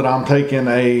know that I'm taking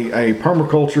a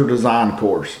permaculture design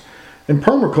course. And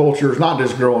permaculture is not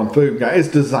just growing food, guys.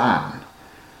 It's design.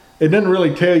 It doesn't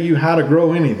really tell you how to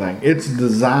grow anything. It's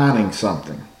designing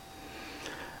something.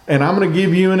 And I'm going to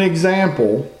give you an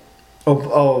example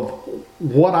of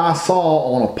what I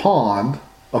saw on a pond,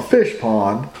 a fish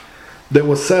pond, that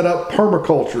was set up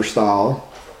permaculture style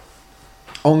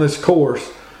on this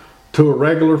course to a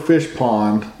regular fish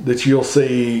pond that you'll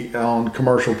see on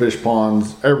commercial fish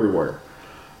ponds everywhere.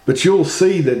 But you'll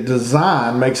see that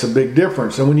design makes a big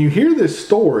difference. And when you hear this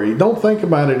story, don't think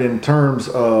about it in terms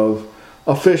of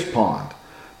a fish pond.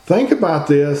 think about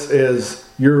this as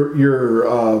your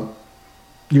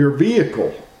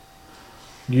vehicle,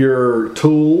 your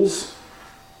tools,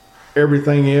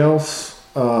 everything else.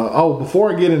 Before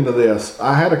I get into this,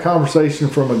 I had a conversation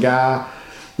from a guy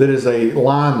that is a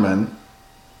lineman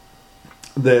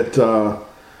that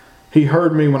he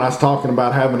heard me when I was talking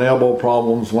about having elbow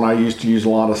problems when I used to use a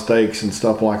lot of stakes and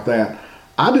stuff like that.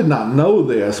 I did not know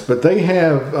this, but they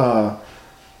have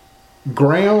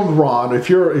ground rod. If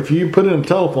you put in a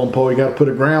telephone pole, you got to put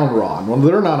a ground rod. Well,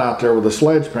 they're not out there with a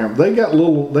sledgehammer. They've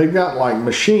got like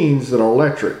machines that are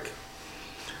electric,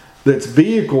 that's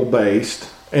vehicle based,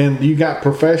 and you got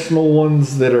professional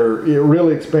ones that are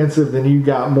really expensive. Then you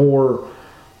got more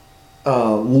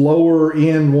lower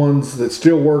end ones that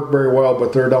still work very well,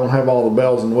 but they don't have all the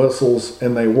bells and whistles,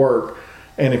 and they work.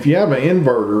 And if you have an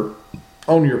inverter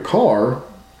on your car,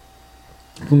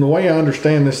 from the way I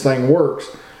understand this thing works,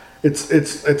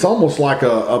 it's almost like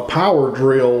a power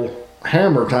drill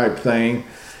hammer type thing.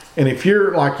 And if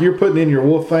you're putting in your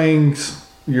Wolfangs,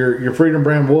 your Freedom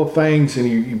brand Wolfangs, and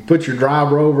you put your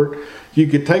driver over it, you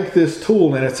could take this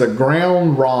tool, and it's a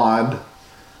ground rod.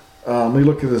 Let me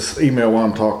look at this email while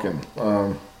I'm talking.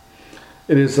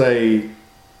 It is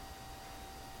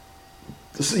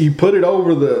you put it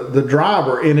over the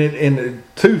driver, and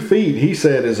 2 feet, he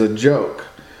said, is a joke,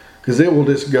 because it will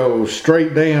just go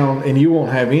straight down, and you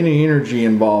won't have any energy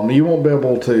involved. You won't be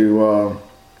able to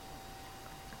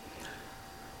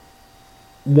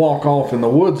walk off in the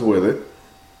woods with it.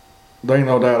 There ain't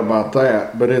no doubt about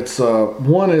that. But it's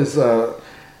one is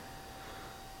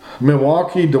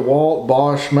Milwaukee, DeWalt,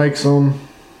 Bosch makes them.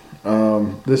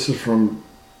 This is from.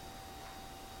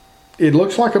 It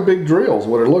looks like a big drill is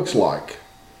what it looks like,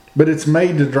 but it's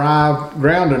made to drive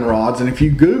grounding rods. And if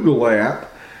you Google that,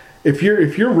 if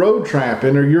you're road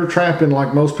trapping, or you're trapping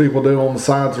like most people do on the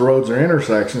sides of roads or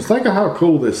intersections, think of how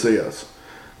cool this is,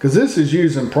 because this is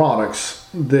using products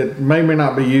that may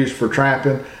not be used for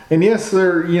trapping. And yes,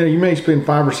 you may spend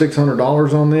 $500 or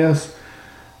 $600 on this.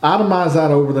 Itemize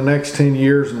that over the next 10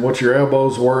 years and what your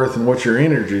elbow's worth and what your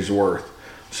energy's worth.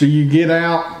 So you get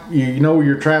out, you know where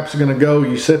your traps are going to go.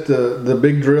 You set the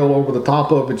big drill over the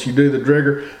top of it. You do the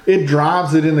trigger. It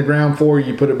drives it in the ground for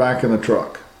you. You put it back in the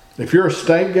truck. If you're a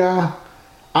stake guy,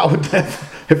 I would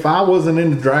if I wasn't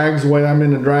into drags the way I'm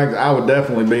into drags, I would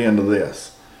definitely be into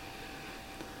this.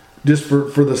 Just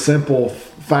for the simple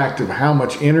fact of how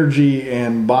much energy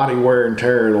and body wear and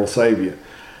tear it'll save you.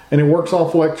 And it works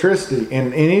off electricity.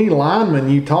 And any lineman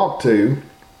you talk to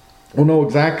will know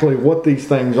exactly what these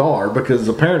things are, because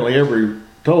apparently every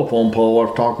telephone pole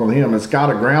I've talked with him, it's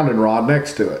got a grounding rod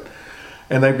next to it.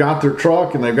 And they've got their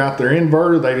truck and they've got their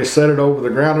inverter. They just set it over the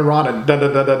grounding rod and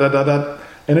da-da-da-da-da-da-da,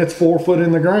 and it's 4 foot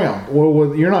in the ground.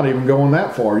 Well, you're not even going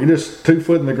that far. You're just 2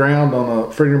 foot in the ground on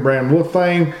a Freedom brand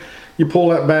Wolfang. You pull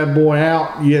that bad boy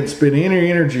out, you ain't spending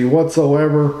any energy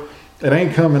whatsoever. It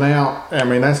ain't coming out. I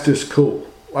mean, that's just cool.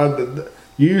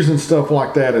 Using stuff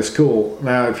like that is cool.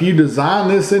 Now, if you design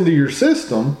this into your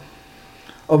system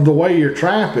of the way you're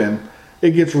trapping,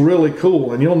 it gets really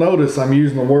cool. And you'll notice I'm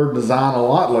using the word design a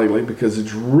lot lately, because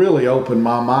it's really opened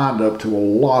my mind up to a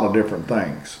lot of different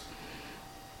things.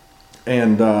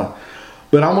 And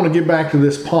but I want to get back to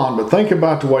this pond. But think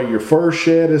about the way your fur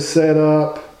shed is set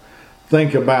up.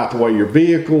 Think about the way your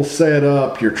vehicle's set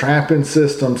up, your trapping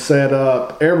system set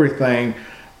up, everything.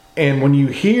 And when you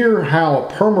hear how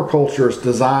a permaculturist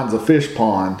designs a fish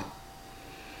pond,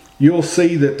 you'll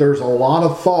see that there's a lot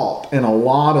of thought and a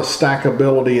lot of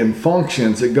stackability and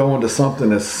functions that go into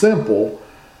something as simple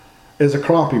as a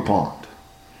crappie pond.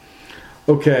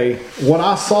 Okay, what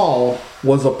I saw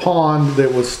was a pond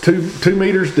that was 2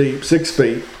 meters deep, 6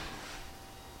 feet,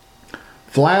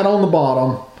 flat on the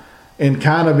bottom, and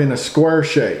kind of in a square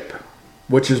shape,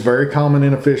 which is very common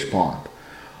in a fish pond.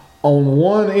 On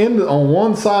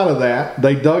one side of that,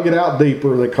 they dug it out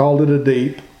deeper. They called it a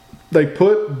deep. They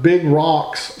put big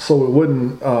rocks so it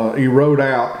wouldn't erode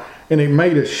out, and it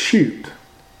made a chute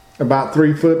about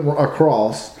 3 foot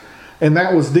across, and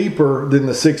that was deeper than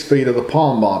the 6 feet of the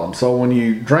pond bottom. So when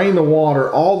you drain the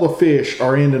water, all the fish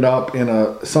are ended up in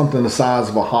something the size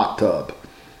of a hot tub,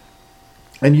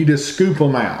 and you just scoop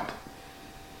them out.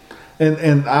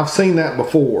 And I've seen that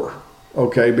before.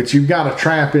 Okay, but you've got a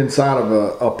trap inside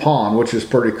of a pond, which is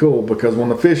pretty cool, because when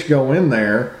the fish go in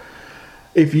there,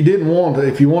 if you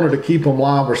wanted to keep them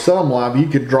live or sell them live, you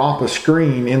could drop a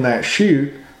screen in that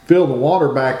chute, fill the water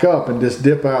back up, and just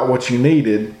dip out what you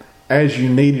needed as you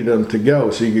needed them to go,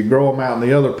 so you could grow them out in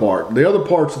the other part. The other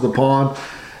parts of the pond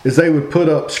is they would put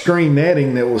up screen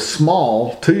netting that was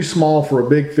small, too small for a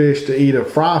big fish to eat a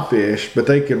fry fish, but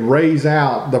they could raise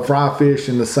out the fry fish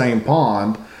in the same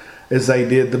pond as they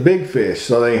did the big fish,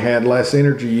 so they had less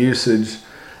energy usage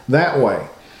that way.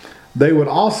 They would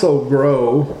also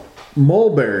grow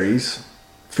mulberries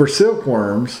for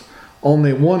silkworms on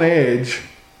the one edge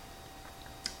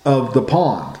of the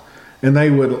pond, and they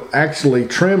would actually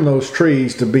trim those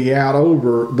trees to be out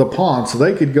over the pond so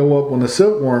they could go up when the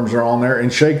silkworms are on there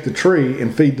and shake the tree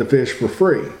and feed the fish for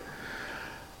free.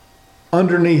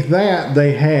 Underneath that,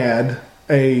 they had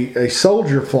a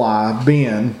soldier fly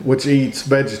bin, which eats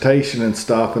vegetation and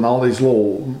stuff, and all these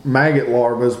little maggot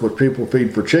larvae, which people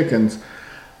feed for chickens.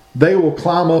 They will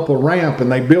climb up a ramp,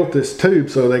 and they built this tube,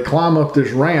 so they climb up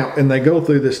this ramp and they go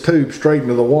through this tube straight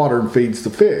into the water and feeds the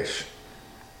fish.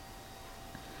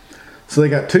 So they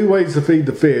got two ways to feed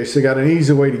the fish. They got an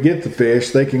easy way to get the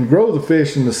fish. They can grow the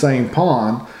fish in the same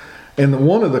pond. And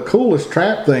one of the coolest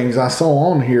trap things I saw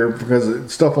on here,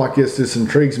 because stuff like this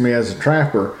intrigues me as a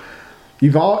trapper.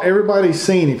 Everybody's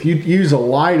seen, if you use a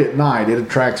light at night, it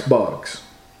attracts bugs.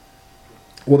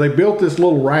 Well, they built this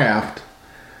little raft,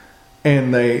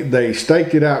 and they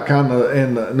staked it out kind of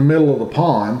in the middle of the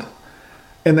pond,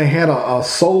 and they had a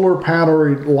solar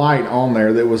powdery light on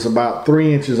there that was about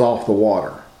 3 inches off the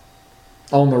water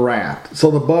on the raft. So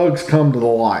the bugs come to the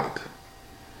light.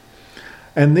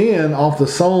 And then off the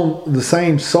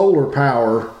same solar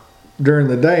power during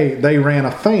the day, they ran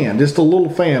a fan, just a little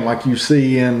fan like you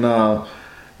see in,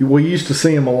 we used to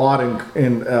see them a lot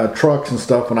in trucks and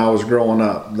stuff when I was growing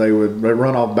up. They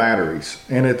run off batteries.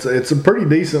 And it's a pretty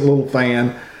decent little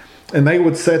fan. And they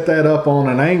would set that up on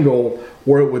an angle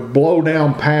where it would blow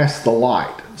down past the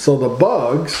light. So the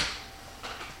bugs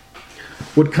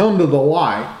would come to the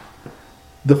light.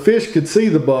 The fish could see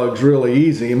the bugs really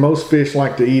easy, and most fish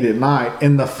like to eat at night,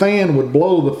 and the fan would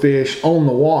blow the fish on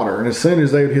the water, and as soon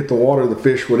as they would hit the water, the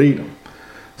fish would eat them.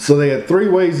 So they had three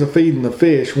ways of feeding the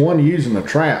fish, one using a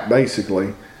trap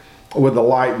basically with the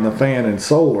light and the fan and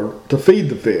solar to feed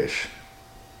the fish.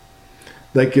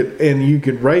 You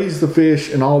could raise the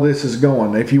fish, and all this is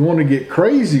going. If you want to get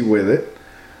crazy with it,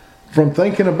 from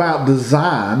thinking about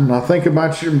design, now think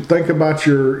about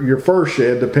your fur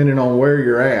shed depending on where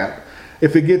you're at.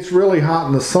 If it gets really hot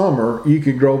in the summer, you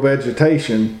could grow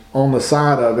vegetation on the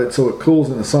side of it so it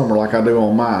cools in the summer like I do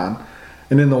on mine.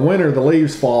 And in the winter, the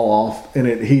leaves fall off and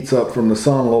it heats up from the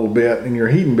sun a little bit, and your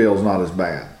heating bill's not as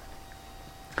bad.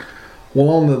 Well,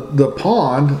 on the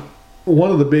pond, one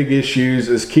of the big issues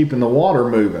is keeping the water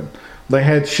moving. They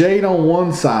had shade on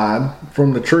one side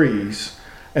from the trees,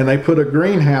 and they put a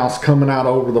greenhouse coming out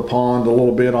over the pond a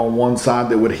little bit on one side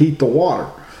that would heat the water.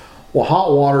 Well,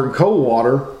 hot water and cold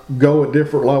water go at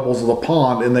different levels of the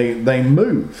pond, and they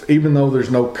move even though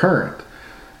there's no current.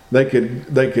 They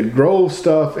could grow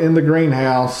stuff in the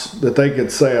greenhouse that they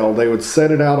could sell. They would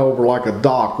set it out over like a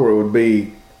dock where it would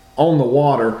be on the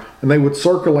water, and they would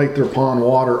circulate their pond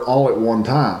water all at one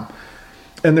time.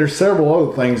 And there's several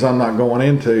other things I'm not going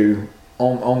into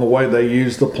on the way they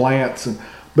use the plants,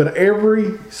 but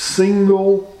every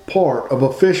single part of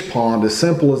a fish pond, as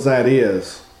simple as that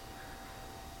is,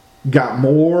 got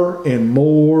more and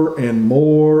more and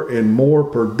more and more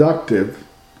productive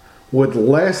with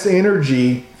less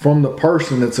energy from the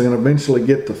person that's going to eventually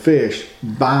get the fish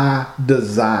by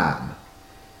design.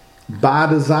 By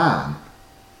design.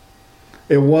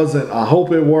 It wasn't, I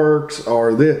hope it works,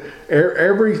 or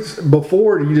this.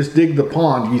 Before you just dig the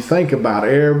pond, you think about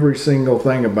every single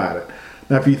thing about it.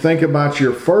 Now, if you think about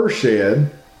your fur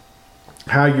shed,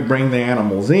 how you bring the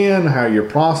animals in, how you're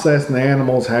processing the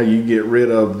animals, how you get rid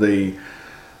of the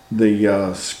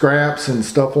scraps and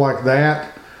stuff like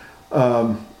that.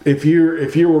 If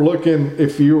you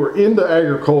were into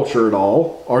agriculture at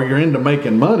all, or you're into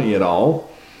making money at all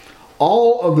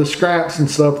of the scraps and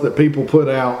stuff that people put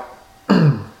out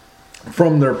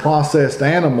from their processed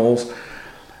animals,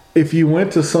 if you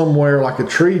went to somewhere like a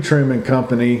tree trimming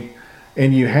company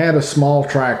and you had a small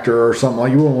tractor or something,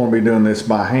 like, you wouldn't want to be doing this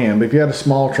by hand, but if you had a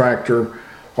small tractor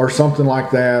or something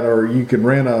like that, or you could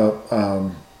rent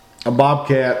a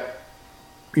bobcat,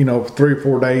 3 or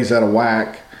 4 days at a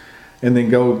whack, and then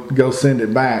go send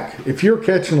it back. If you're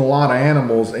catching a lot of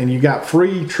animals and you got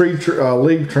free tree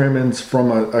leaf trimmings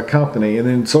from a company, and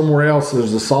then somewhere else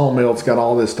there's a sawmill that's got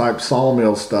all this type of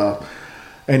sawmill stuff,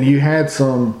 and you had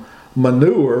some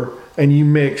manure and you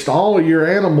mixed all of your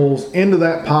animals into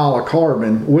that pile of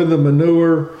carbon with the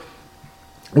manure,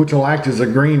 which will act as a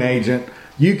green agent,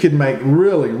 you could make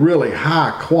really, really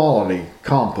high quality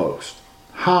compost.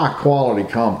 High quality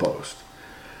compost.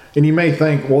 And you may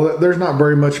think, well, there's not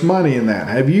very much money in that.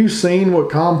 Have you seen what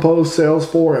compost sells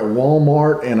for at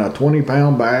Walmart in a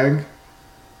 20-pound bag?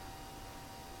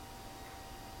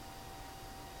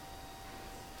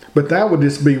 But that would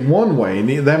just be one way,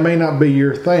 and that may not be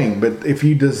your thing. But if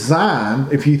you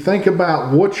think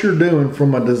about what you're doing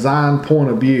from a design point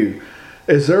of view,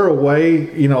 is there a way,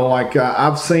 like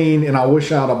I've seen, and I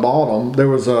wish I'd have bought them. There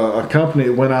was a company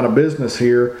that went out of business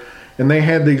here, and they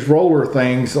had these roller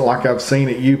things like I've seen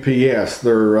at UPS.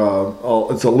 They're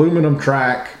it's aluminum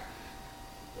track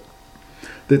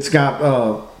that's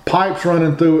got pipes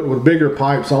running through it with bigger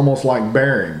pipes, almost like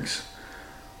bearings.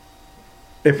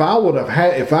 If I would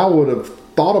have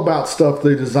thought about stuff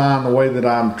through design the way that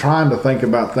I'm trying to think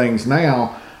about things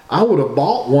now, I would have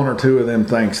bought one or two of them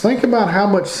things. Think about how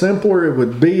much simpler it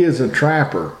would be as a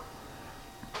trapper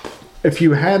if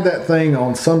you had that thing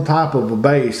on some type of a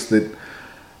base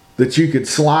that you could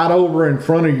slide over in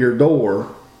front of your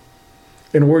door,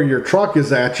 and where your truck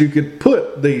is at, you could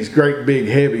put these great big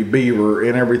heavy beaver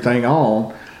and everything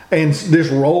on and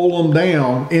just roll them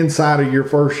down inside of your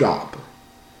fur shop.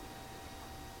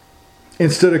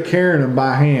 Instead of carrying them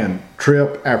by hand,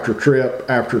 trip after trip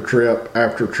after trip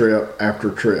after trip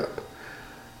after trip.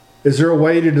 Is there a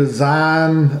way to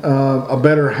design a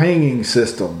better hanging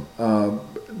system?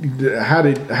 How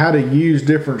to use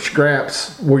different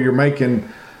scraps where you're making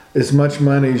as much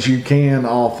money as you can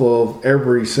off of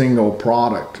every single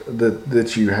product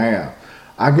that you have.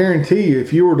 I guarantee you,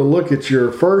 if you were to look at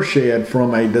your fur shed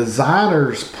from a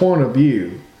designer's point of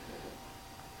view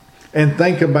and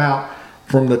think about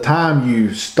from the time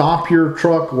you stop your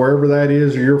truck, wherever that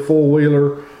is, or your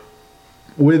four-wheeler,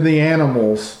 with the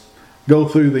animals, go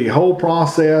through the whole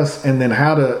process, and then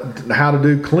how to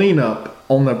do cleanup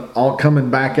on coming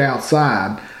back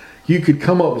outside, you could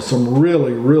come up with some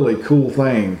really, really cool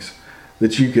things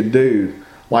that you could do.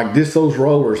 Like just those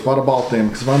rollers, if I'd have bought them,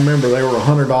 because if I remember they were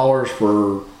 $100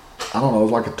 for, I don't know, it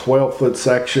was like a 12-foot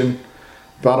section.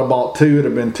 If I'd have bought two, it'd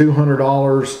have been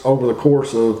 $200 over the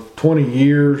course of 20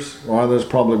 years. Well, that was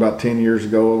probably about 10 years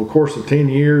ago. Over the course of 10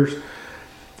 years,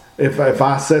 if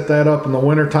I set that up in the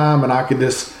wintertime and I could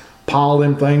just pile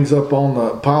them things up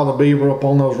pile the beaver up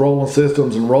on those rolling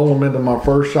systems and roll them into my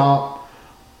fur shop,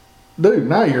 dude,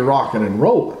 now you're rocking and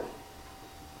rolling.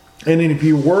 And then if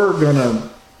you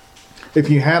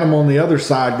had them on the other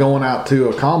side going out to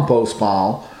a compost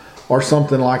pile, or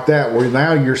something like that, where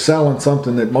now you're selling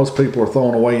something that most people are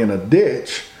throwing away in a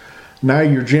ditch. Now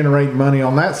you're generating money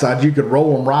on that side. You could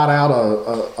roll them right out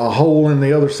a hole in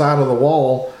the other side of the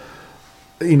wall,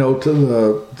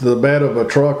 to the bed of a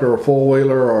truck or a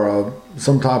four-wheeler or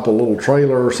some type of little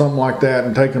trailer or something like that,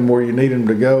 and take them where you need them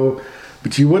to go.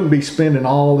 But you wouldn't be spending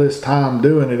all this time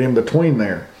doing it in between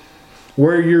there.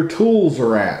 Where your tools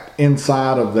are at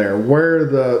inside of there, where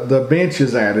the bench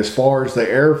is at as far as the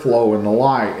airflow and the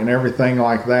light and everything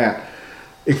like that.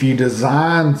 If you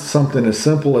design something as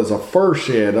simple as a fur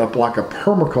shed up like a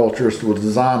permaculturist would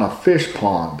design a fish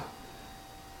pond,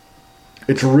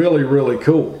 it's really, really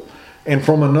cool. And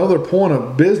from another point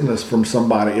of business from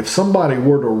somebody, if somebody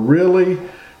were to really,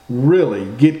 really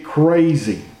get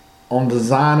crazy on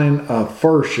designing a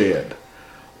fur shed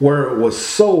where it was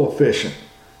so efficient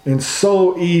and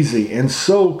so easy and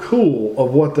so cool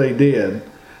of what they did,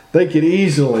 they could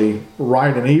easily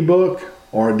write an ebook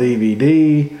or a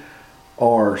DVD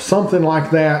or something like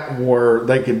that where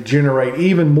they could generate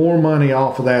even more money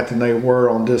off of that than they were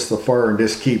on just the fur, and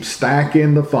just keep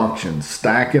stacking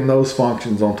those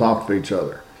functions on top of each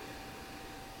other.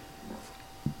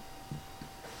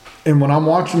 And when I'm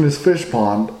watching this fish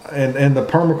pond and the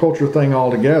permaculture thing all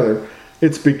together,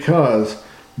 it's because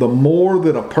the more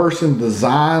that a person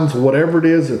designs whatever it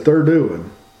is that they're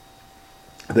doing,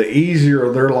 the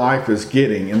easier their life is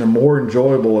getting and the more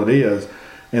enjoyable it is.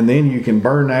 And then you can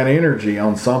burn that energy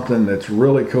on something that's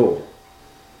really cool.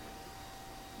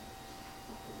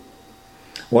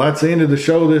 Well, that's the end of the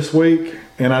show this week.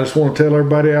 And I just want to tell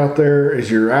everybody out there,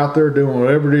 as you're out there doing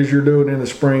whatever it is you're doing in the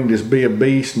spring, just be a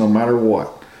beast no matter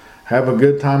what. Have a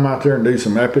good time out there and do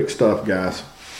some epic stuff, guys.